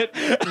little bit.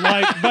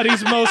 But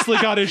he's mostly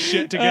got his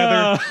shit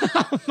together.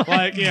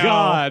 Like, you know,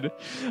 God,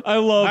 I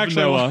love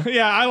actually, Noah.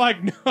 Yeah, I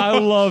like Noah. I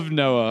love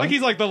Noah. Like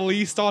he's like the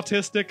least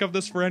autistic of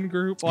this friend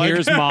group. Like,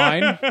 Here's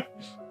mine.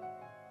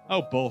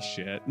 Oh,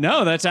 bullshit.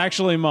 No, that's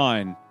actually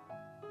mine.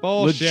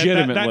 Bullshit.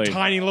 Legitimately. That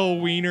tiny little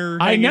wiener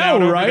I hanging know,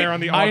 out over right? there on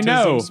the I autism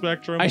know.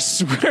 spectrum. I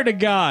swear to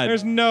God.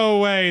 There's no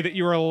way that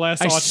you are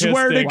less I autistic.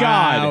 swear to God.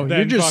 Wow, than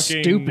you're just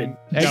fucking stupid. Noah.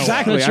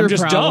 Exactly. That's I'm your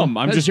just problem. dumb.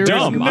 I'm That's just your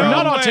dumb. problem. I'm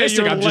No not way autistic.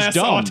 You're I'm just less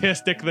dumb.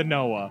 autistic than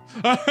Noah.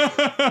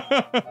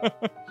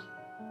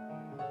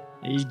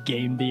 He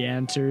gamed the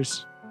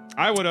answers.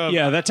 I would have.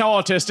 Yeah, that's how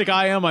autistic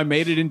I am. I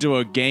made it into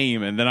a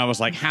game, and then I was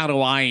like, how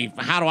do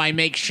I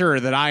make sure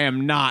that I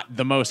am not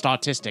the most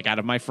autistic out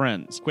of my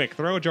friends? Quick,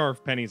 throw a jar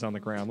of pennies on the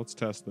ground. Let's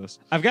test this.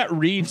 I've got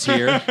Reeds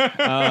here.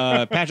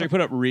 Patrick,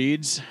 put up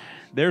Reeds.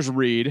 There's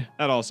Reed.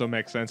 That also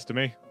makes sense to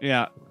me.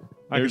 Yeah.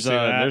 I can There's see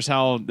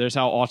that. there's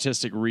how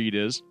autistic Reed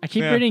is. I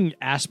keep Yeah. reading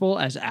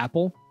Aspel as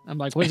Apple. I'm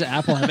like, what does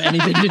Apple have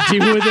anything to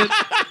do with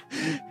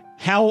it?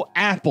 How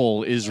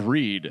Apple is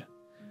Reed.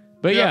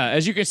 But Yeah. yeah,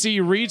 as you can see,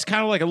 Reed's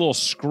kind of like a little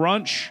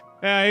scrunch.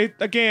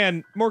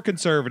 Again, more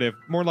conservative,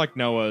 more like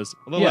Noah's.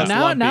 A little Yeah, less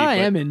now lumpy, I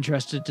but- am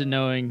interested to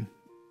knowing.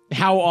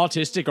 How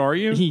autistic are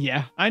you?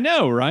 Yeah, I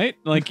know, right?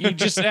 Like you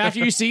just after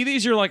you see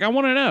these, you're like, I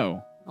want to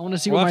know. I want to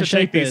see We'll what my have to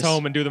take shape these is.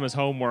 home and do them as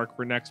homework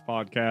for next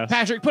podcast.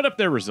 Patrick, put up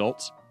their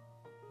results.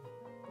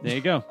 There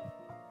you go.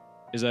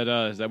 Is that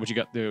what you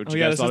got? What you Oh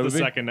yeah, guys this thought is it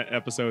the would be? second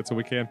episode, so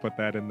we can put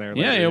that in there.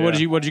 Yeah, later, yeah.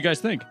 What did you guys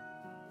think?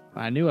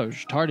 I knew I was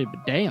retarded,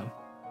 but damn.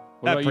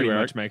 What That about pretty you, much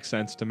Eric? makes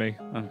sense to me.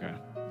 Okay.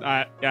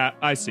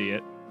 I see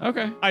it.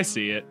 Okay. I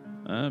see it.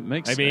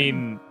 Makes I sense.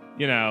 mean,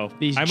 you know,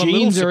 These I'm a little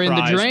genes are in the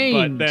surprised,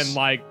 drains. but then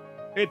like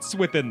it's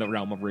within the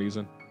realm of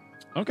reason.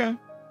 Okay.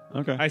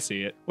 Okay. I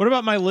see it. What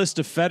about my list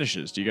of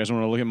fetishes? Do you guys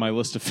want to look at my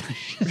list of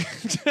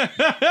fetishes?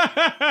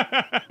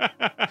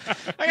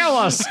 I got a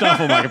lot of stuff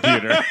on my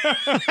computer.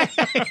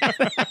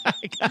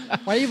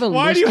 Why do you have a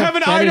Why list do you of have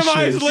an fetishes?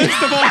 itemized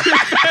list of all your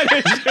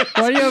fetishes?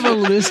 Why do you have a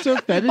list of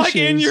fetishes? Like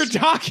in your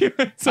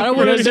documents. I don't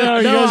want to know.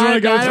 You guys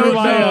wanna go through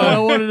my, I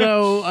don't want to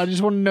know. I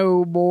just want to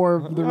know more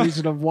of the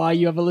reason of why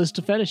you have a list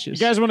of fetishes.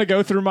 You guys want to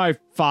go through my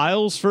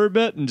files for a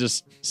bit and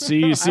just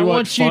see what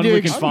want you fun to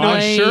we can I'm find? not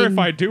explain- sure if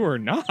I do or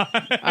not.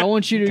 I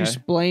want you to Okay.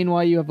 explain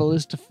why you have a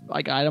list of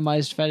like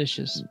itemized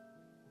fetishes.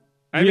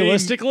 I mean,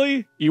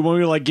 Realistically, you want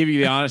me to like give you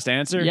the honest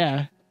answer?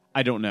 Yeah.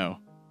 I don't know.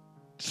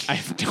 I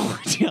have no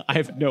idea. I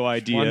have no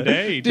idea. one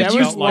day. Did that you?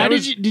 was Why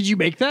like- did you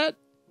make that?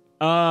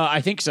 I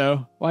think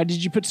so. Why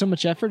did you put so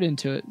much effort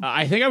into it?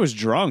 I think I was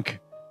drunk.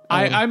 Oh,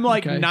 I'm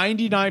like okay.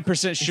 99% He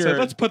said, sure.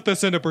 let's put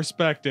this into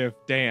perspective.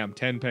 Damn,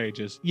 10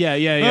 pages. Yeah.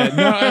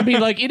 No, I mean,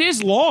 like, it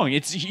is long.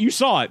 You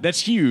saw it. That's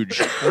huge.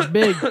 It's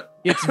big.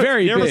 It's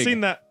very You big. ever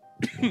seen that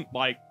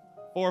like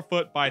 4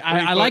 foot by 3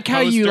 I foot like how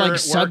you,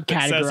 poster like, at work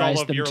that says all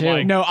subcategorize of them, your, too.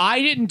 like- No,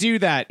 I didn't do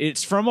that.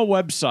 It's from a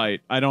website.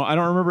 I don't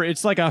remember.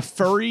 It's like a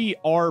furry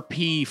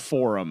RP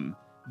forum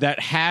that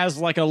has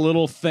like a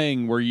little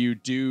thing where you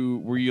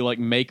like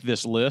make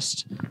this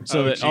list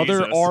so Oh, that other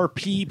Jesus.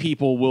 RP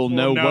people will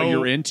know what know.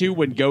 you're into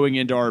when going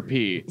into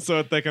RP. so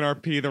that they can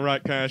RP the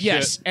right kind of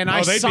Yes, shit. and oh,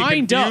 I they'd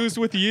signed be up. confused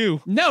with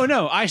you.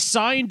 No, I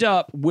signed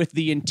up with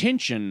the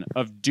intention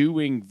of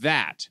doing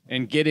that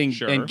and getting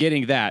Sure.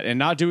 that and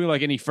not doing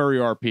like any furry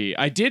RP.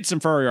 I did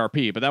some furry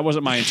RP, but that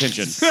wasn't my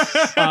intention.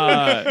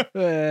 uh,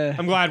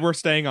 I'm glad we're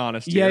staying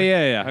honest yeah,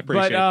 here. yeah. I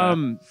appreciate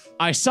but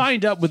I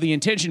signed up with the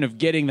intention of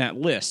getting that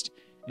list,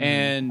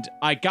 and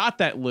I got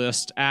that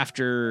list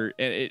after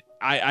it.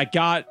 I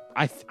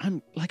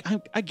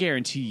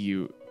guarantee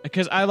you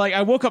because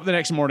I woke up the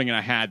next morning and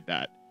I had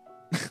that.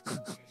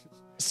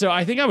 So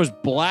I think I was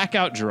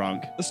blackout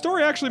drunk. The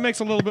story actually makes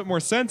a little bit more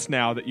sense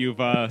now that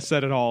you've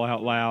said it all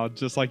out loud.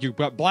 Just like you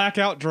got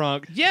blackout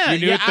drunk. Yeah, you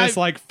knew yeah, that this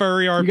like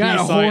furry RP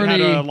got site had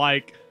horny. a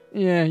like.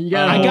 Yeah, you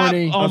got I got-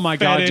 horny. Oh a my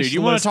god, dude! fetish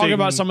You want to talk listing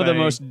about some of the thing.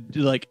 most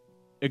like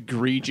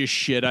egregious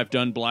shit I've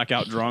done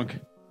blackout drunk?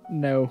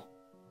 No.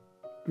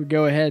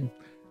 Go ahead.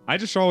 I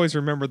just always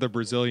remember the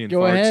Brazilian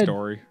Go fart ahead.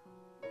 story.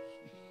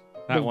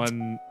 That The-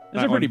 one.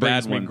 That's a pretty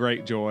brings bad me one.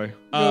 great joy.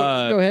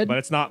 Go ahead. But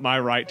it's not my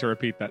right to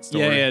repeat that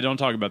story. Yeah, don't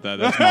talk about that.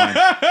 That's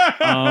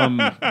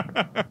mine.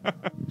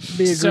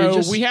 Be So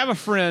egregious. we have a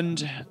friend.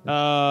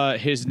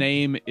 His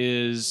name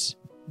is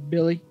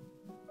Billy.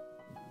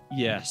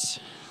 yes.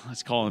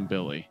 Let's call him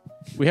Billy.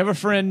 We have a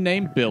friend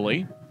named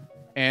Billy,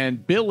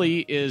 and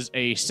Billy is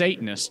a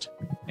Satanist.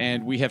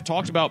 And we have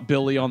talked about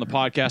Billy on the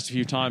podcast a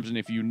few times. And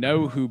if you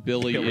know who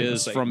Billy Billy the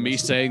is from me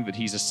Satanist. saying that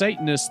he's a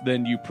Satanist,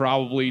 then you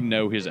probably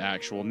know his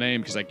actual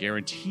name because I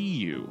guarantee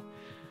you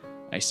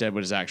I said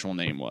what his actual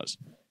name was.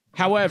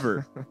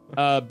 However,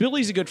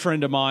 Billy's a good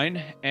friend of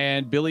mine,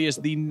 and Billy is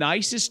the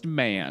nicest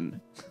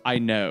man I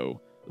know.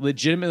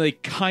 Legitimately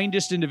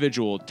kindest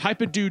individual.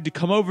 Type of dude to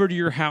come over to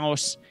your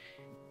house,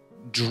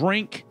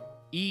 drink,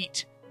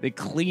 eat, then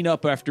clean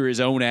up after his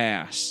own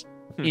ass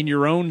in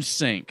your own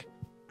sink,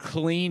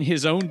 clean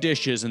his own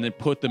dishes, and then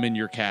put them in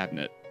your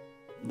cabinet.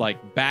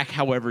 Like back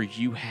however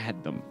you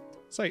had them.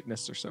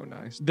 Satanists are so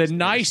nice. The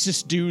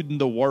nicest dude in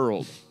the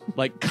world.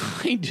 Like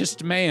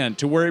kindest man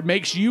to where it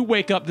makes you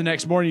wake up the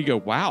next morning and you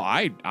go, wow,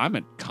 I'm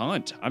a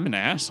cunt. I'm an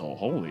asshole.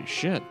 Holy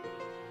shit.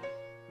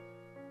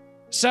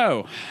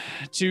 So,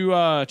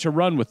 to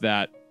run with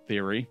that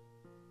theory,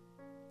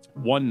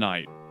 one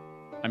night,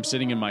 I'm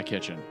sitting in my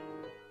kitchen.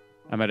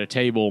 I'm at a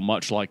table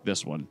much like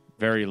this one.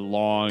 Very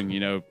long,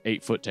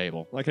 8-foot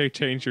table. Like how you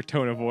changed your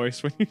tone of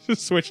voice when you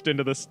just switched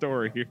into the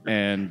story here.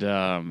 And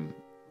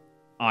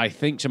I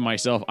think to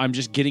myself, I'm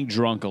just getting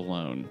drunk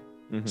alone.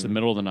 It's the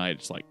middle of the night.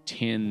 It's like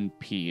 10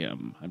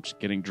 p.m. I'm just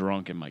getting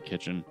drunk in my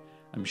kitchen.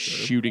 I'm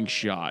shooting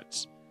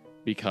shots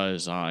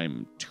because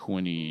I'm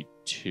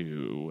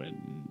 22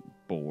 and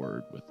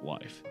bored with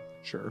life.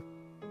 Sure.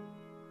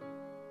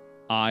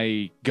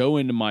 I go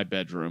into my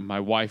bedroom. My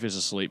wife is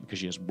asleep because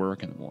she has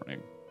work in the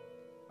morning.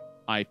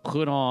 I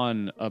put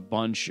on a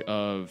bunch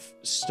of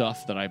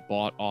stuff that I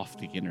bought off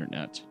the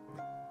internet.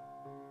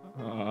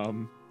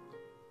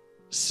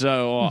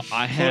 So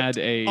I had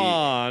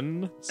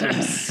on some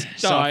So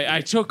stuff.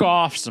 I took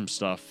off some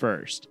stuff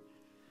first,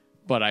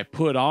 but I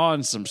put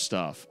on some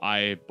stuff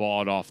I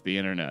bought off the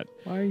internet.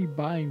 Why are you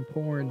buying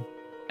porn?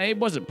 It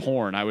wasn't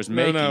porn. I was No,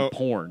 making no.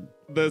 porn.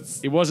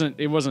 This It wasn't.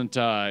 It was, wasn't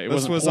I porn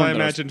that I was-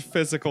 imagine,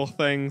 physical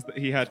things that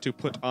he had to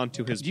put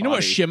onto his Do you know what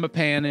body.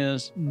 Shimapan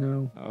is?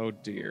 No. Oh,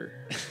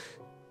 dear.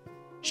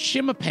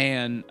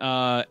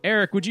 Shimapan.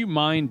 Eric, would you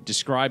mind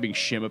describing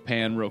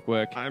Shimapan real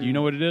quick? Do you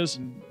know what it is?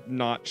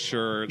 Not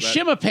sure. That,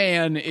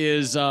 Shimapan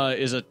is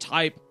a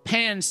type.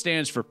 Pan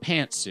stands for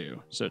pantsu,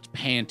 so it's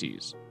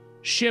panties.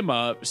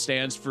 Shima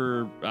stands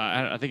for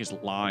I think it's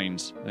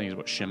lines. I think is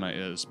what shima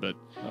is, but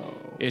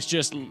it's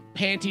just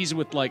panties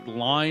with like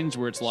lines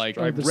where it's like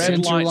Striped- the red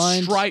censor lines,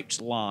 lines?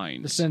 striped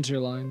lines. The censor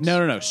lines.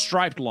 No,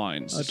 striped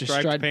lines. Just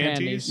Striped striped panties?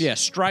 panties. Yeah,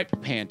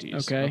 striped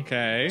panties. Okay.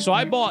 Okay. So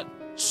I bought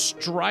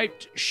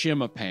striped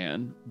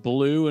Shimapan,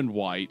 blue and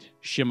white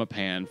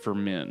Shimapan for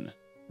men.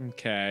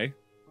 Okay.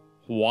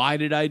 Why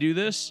did I do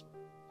this?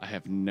 I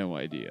have no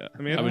idea.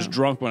 I mean, I was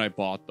drunk when I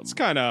bought them. It's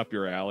kind of up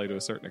your alley to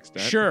a certain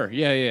extent. Sure.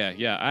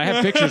 Yeah. I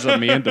have pictures of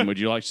me in them. Would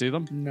you like to see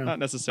them? No. Not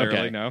necessarily,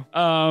 Okay.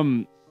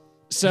 no.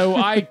 So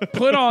I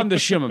put on the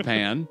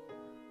Shimapan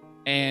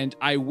and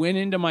I went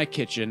into my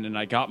kitchen and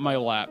I got my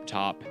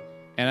laptop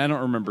and I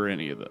don't remember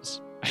any of this.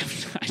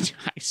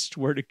 I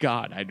swear to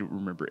God, I don't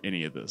remember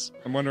any of this.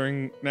 I'm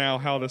wondering now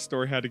how the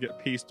story had to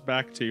get pieced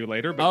back to you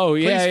later. But Oh,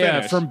 please yeah,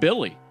 finish. from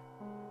Billy.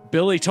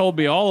 Billy told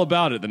me all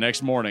about it the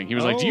next morning. He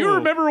was like, do you Oh.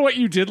 remember what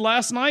you did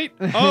last night?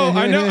 Oh,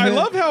 I know. I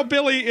love how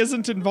Billy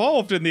isn't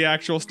involved in the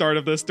actual start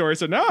of this story.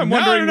 So now I'm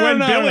wondering when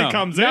Billy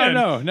comes in.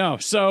 No.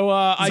 So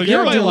I So get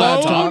you're my your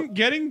alone, laptop.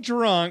 getting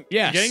drunk,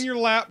 Yes. getting your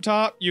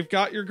laptop. You've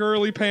got your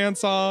girly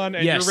pants on,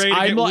 and yes, you're ready to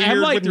I'm, get I'm weird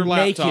like with your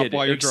laptop naked,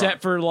 while you're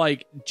except drunk. for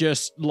like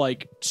just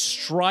like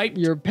striped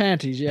Your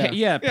panties, yeah.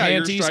 yeah, Yeah, your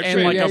panties striped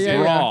and like shirt. a Yeah,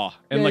 yeah, bra.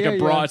 And Yeah, like a yeah,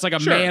 bra. yeah. It's like a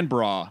Sure. man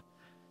bra.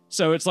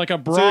 So it's like a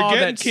bra So you're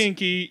getting that's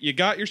kinky. You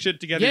got your shit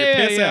together. yeah,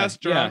 you're piss yeah, ass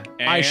drunk.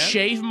 yeah. I and-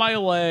 shave my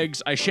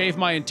legs. I shave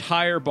my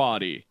entire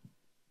body.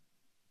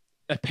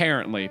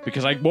 Apparently,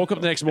 because I woke up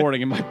the next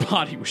morning and my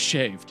body was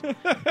shaved.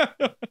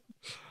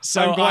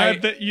 So I'm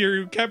glad that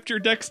you kept your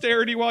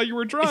dexterity while you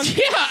were drunk.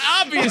 yeah,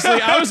 obviously,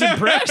 I was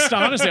impressed.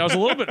 Honestly, I was a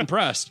little bit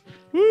impressed.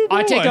 Woo,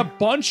 I take boy. a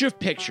bunch of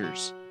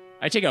pictures.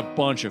 I've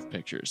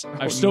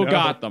still no.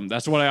 got them.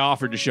 That's what I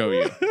offered to show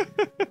you.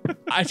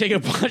 I take a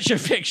bunch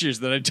of pictures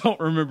that I don't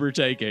remember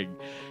taking.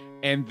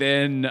 And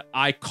then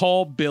I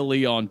call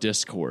Billy on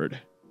Discord.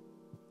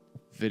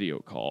 Video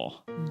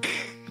call.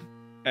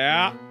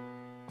 Yeah.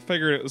 I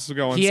figured it was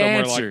going He somewhere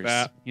answers. like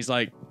that. He's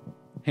like,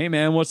 hey,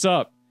 man, what's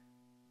up?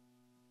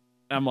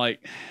 I'm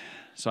like,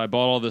 so I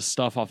bought all this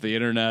stuff off the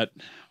internet.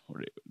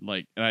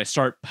 Like, and I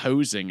start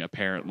posing,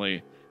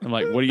 apparently. I'm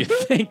like, what do you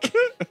think?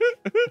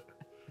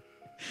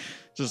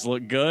 Does this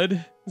look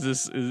good?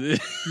 Is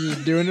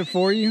He's doing it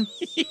for you?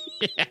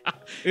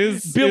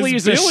 Billy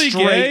is a Billy straight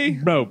gay?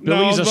 no. No, I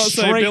Billy's was a about to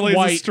say straight Billy's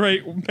white. a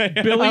straight man.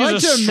 Billy I like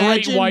is a to straight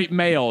imagine- white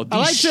male. The I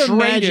like to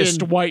straightest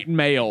imagine- white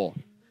male.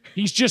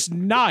 He's just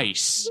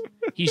nice.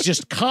 He's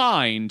just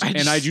kind,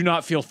 and I do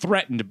not feel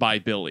threatened by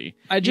Billy.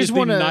 I He just is the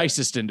wanna-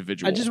 nicest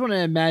individual. I just want to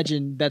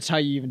imagine that's how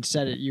you even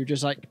said it. You're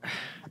just like,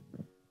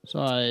 so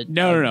I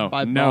No.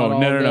 I bought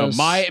all this.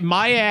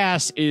 My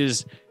ass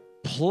is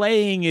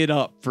playing it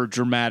up for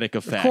dramatic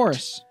effect. Of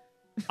course.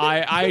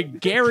 I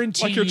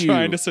guarantee Like you're you.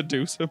 trying to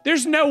seduce him.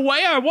 There's no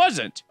way I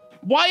wasn't.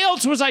 Why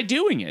else was I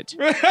doing it?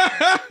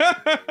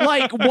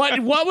 Like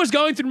what was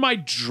going through my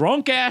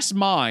drunk ass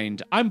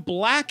mind? I'm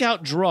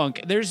blackout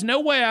drunk. There's no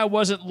way I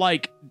wasn't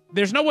like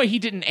there's no way he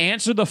didn't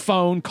answer the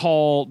phone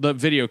call, the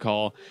video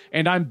call,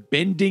 and I'm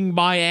bending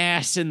my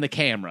ass in the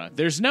camera.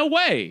 There's no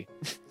way.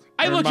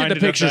 I looked at the reminded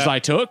of pictures that. I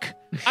took.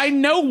 I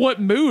know what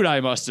mood I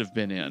must have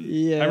been in.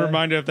 Yeah. I'm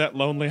reminded of that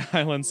Lonely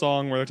Island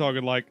song where they're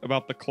talking like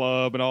about the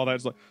club and all that.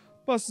 It's like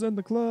buses in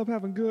the club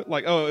having good,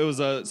 like, oh, it was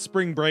a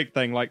spring break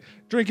thing, like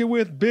drinking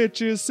with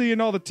bitches, seeing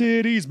all the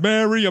titties,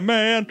 marry a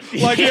man,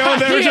 like you know,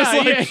 they were just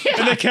like,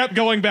 and they kept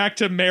going back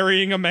to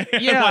marrying a man.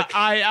 Yeah, like,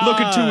 I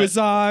look into his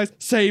eyes,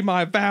 say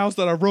my vows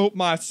that I wrote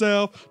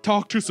myself,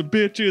 talk to some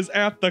bitches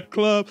at the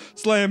club,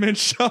 slamming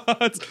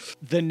shots.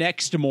 The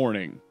next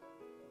morning,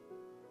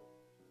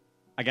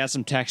 I got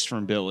some text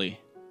from Billy.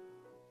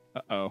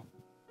 Uh-oh.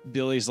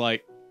 Billy's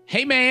like,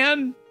 "Hey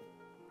man,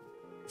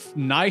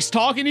 nice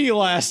talking to you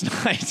last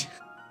night."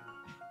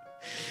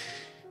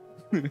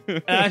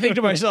 And I think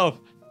to myself,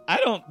 I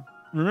don't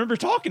remember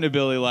talking to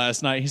Billy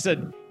last night. He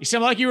said, "You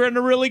sound like you were in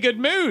a really good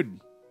mood.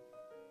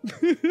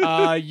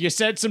 You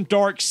said some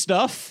dark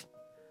stuff.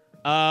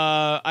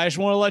 I just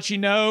want to let you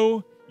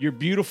know you're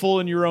beautiful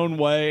in your own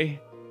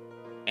way,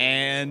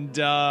 and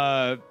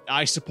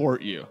I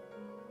support you."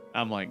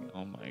 I'm like,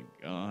 oh my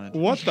god.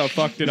 What the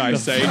fuck did I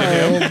say to Oh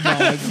him?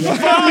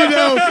 my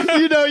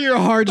god! you know your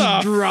heart's The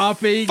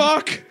dropping.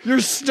 Fuck! Your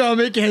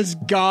stomach has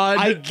gone.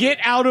 I get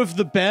out of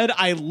the bed.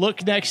 I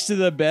look next to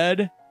the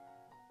bed.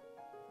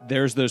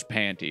 There's those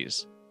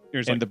panties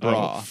Here's and the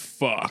bra. Oh,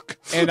 fuck.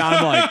 And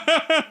I'm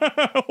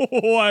like,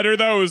 what are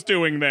those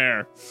doing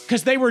there?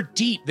 because they were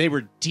deep. They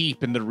were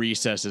deep in the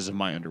recesses of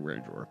my underwear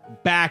drawer,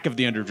 back of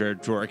the underwear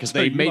drawer, because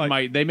they you made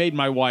like- they made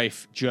my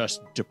wife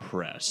just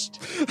depressed.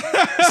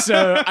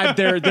 So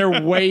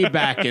they're way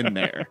back in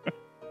there,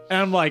 and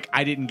I'm like,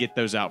 I didn't get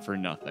those out for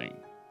nothing.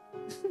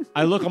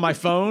 I look on my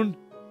phone,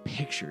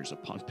 pictures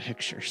upon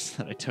pictures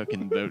that I took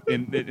in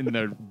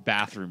the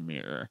bathroom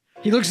mirror.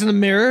 He looks in the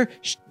mirror,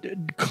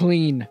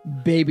 clean,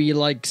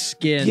 baby-like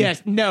skin.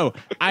 Yes, no.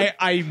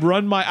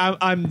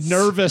 I'm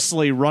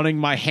nervously running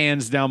my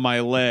hands down my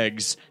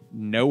legs.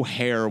 No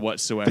hair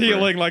whatsoever.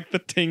 Feeling like the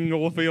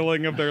tingle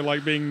feeling of there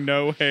like being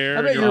no hair.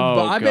 I bet your, Oh,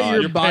 I bet God.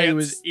 your Your body pants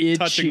was itchy.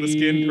 touching the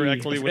skin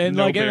directly with and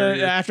no like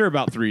barrier. after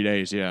about 3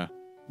 days, yeah.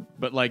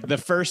 But like the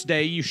first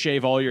day you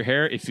shave all your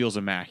hair, it feels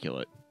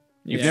immaculate.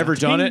 You've Yeah. never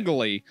done it?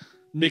 Tingly.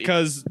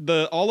 Because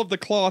all of the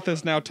cloth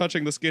is now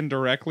touching the skin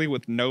directly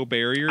with no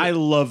barrier. I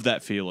love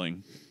that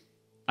feeling.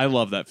 I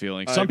love that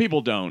feeling. Some I-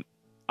 people don't.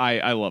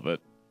 I love it.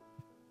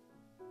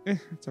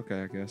 It's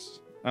okay, I guess.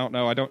 I don't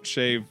know. I don't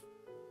shave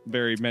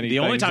very many. The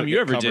only things time that you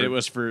get ever did covered. it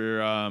was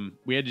for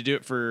we had to do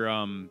it for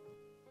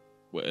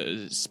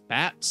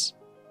spats,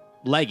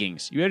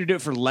 leggings. You had to do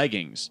it for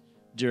leggings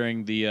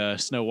during the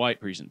Snow White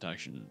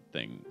presentation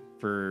thing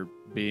for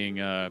being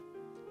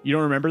you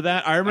don't remember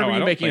that? I remember I you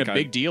don't making a think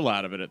big deal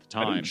out of it at the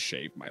I time. didn't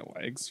shave my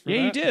legs. For Yeah,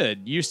 you that. did.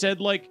 You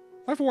said like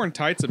I've worn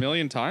tights a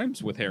million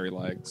times with hairy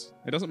legs.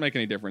 It doesn't make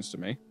any difference to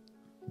me.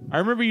 I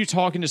remember you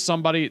talking to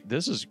somebody.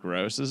 This is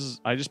gross.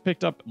 I just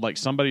picked up like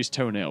somebody's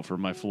toenail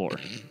from my floor.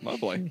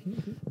 Lovely.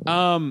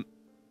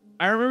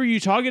 I remember you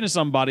talking to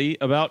somebody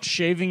about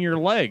shaving your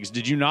legs.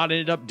 Did you not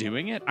end up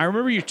doing it? I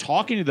remember you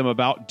talking to them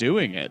about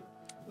doing it,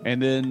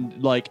 and then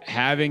like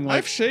having like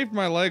I've shaved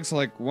my legs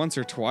like once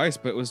or twice,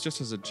 but it was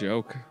just as a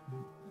joke.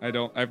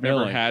 I've never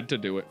Really? had to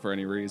do it for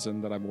any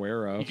reason that I'm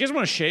aware you of. guys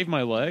want to shave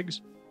my legs?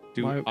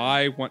 Do My-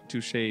 I want to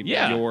shave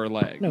Yeah. your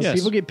legs? No, Yes.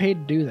 people get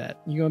paid to do that.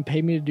 You going to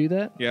pay me to do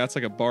that? Yeah, it's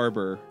like a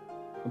barber.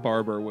 A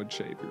barber would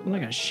shave your I'm not legs.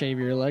 going to shave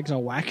your legs.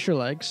 I'll wax your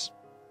legs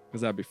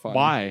Because that'd be fun.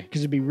 Why? because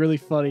it'd be really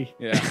funny.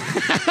 Yeah.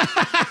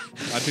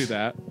 I'd do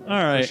that.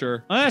 All right. For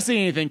sure. Well, that's the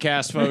Anything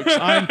Cast, folks.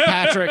 I'm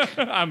Patrick.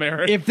 I'm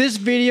Eric. If this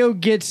video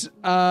gets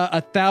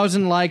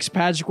 1,000 likes,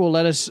 Patrick will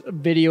let us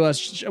video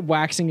us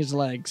waxing his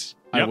legs.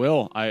 I Yep.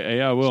 will.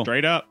 I will.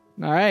 Straight up.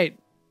 All right.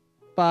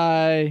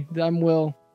 Bye. I'm Will.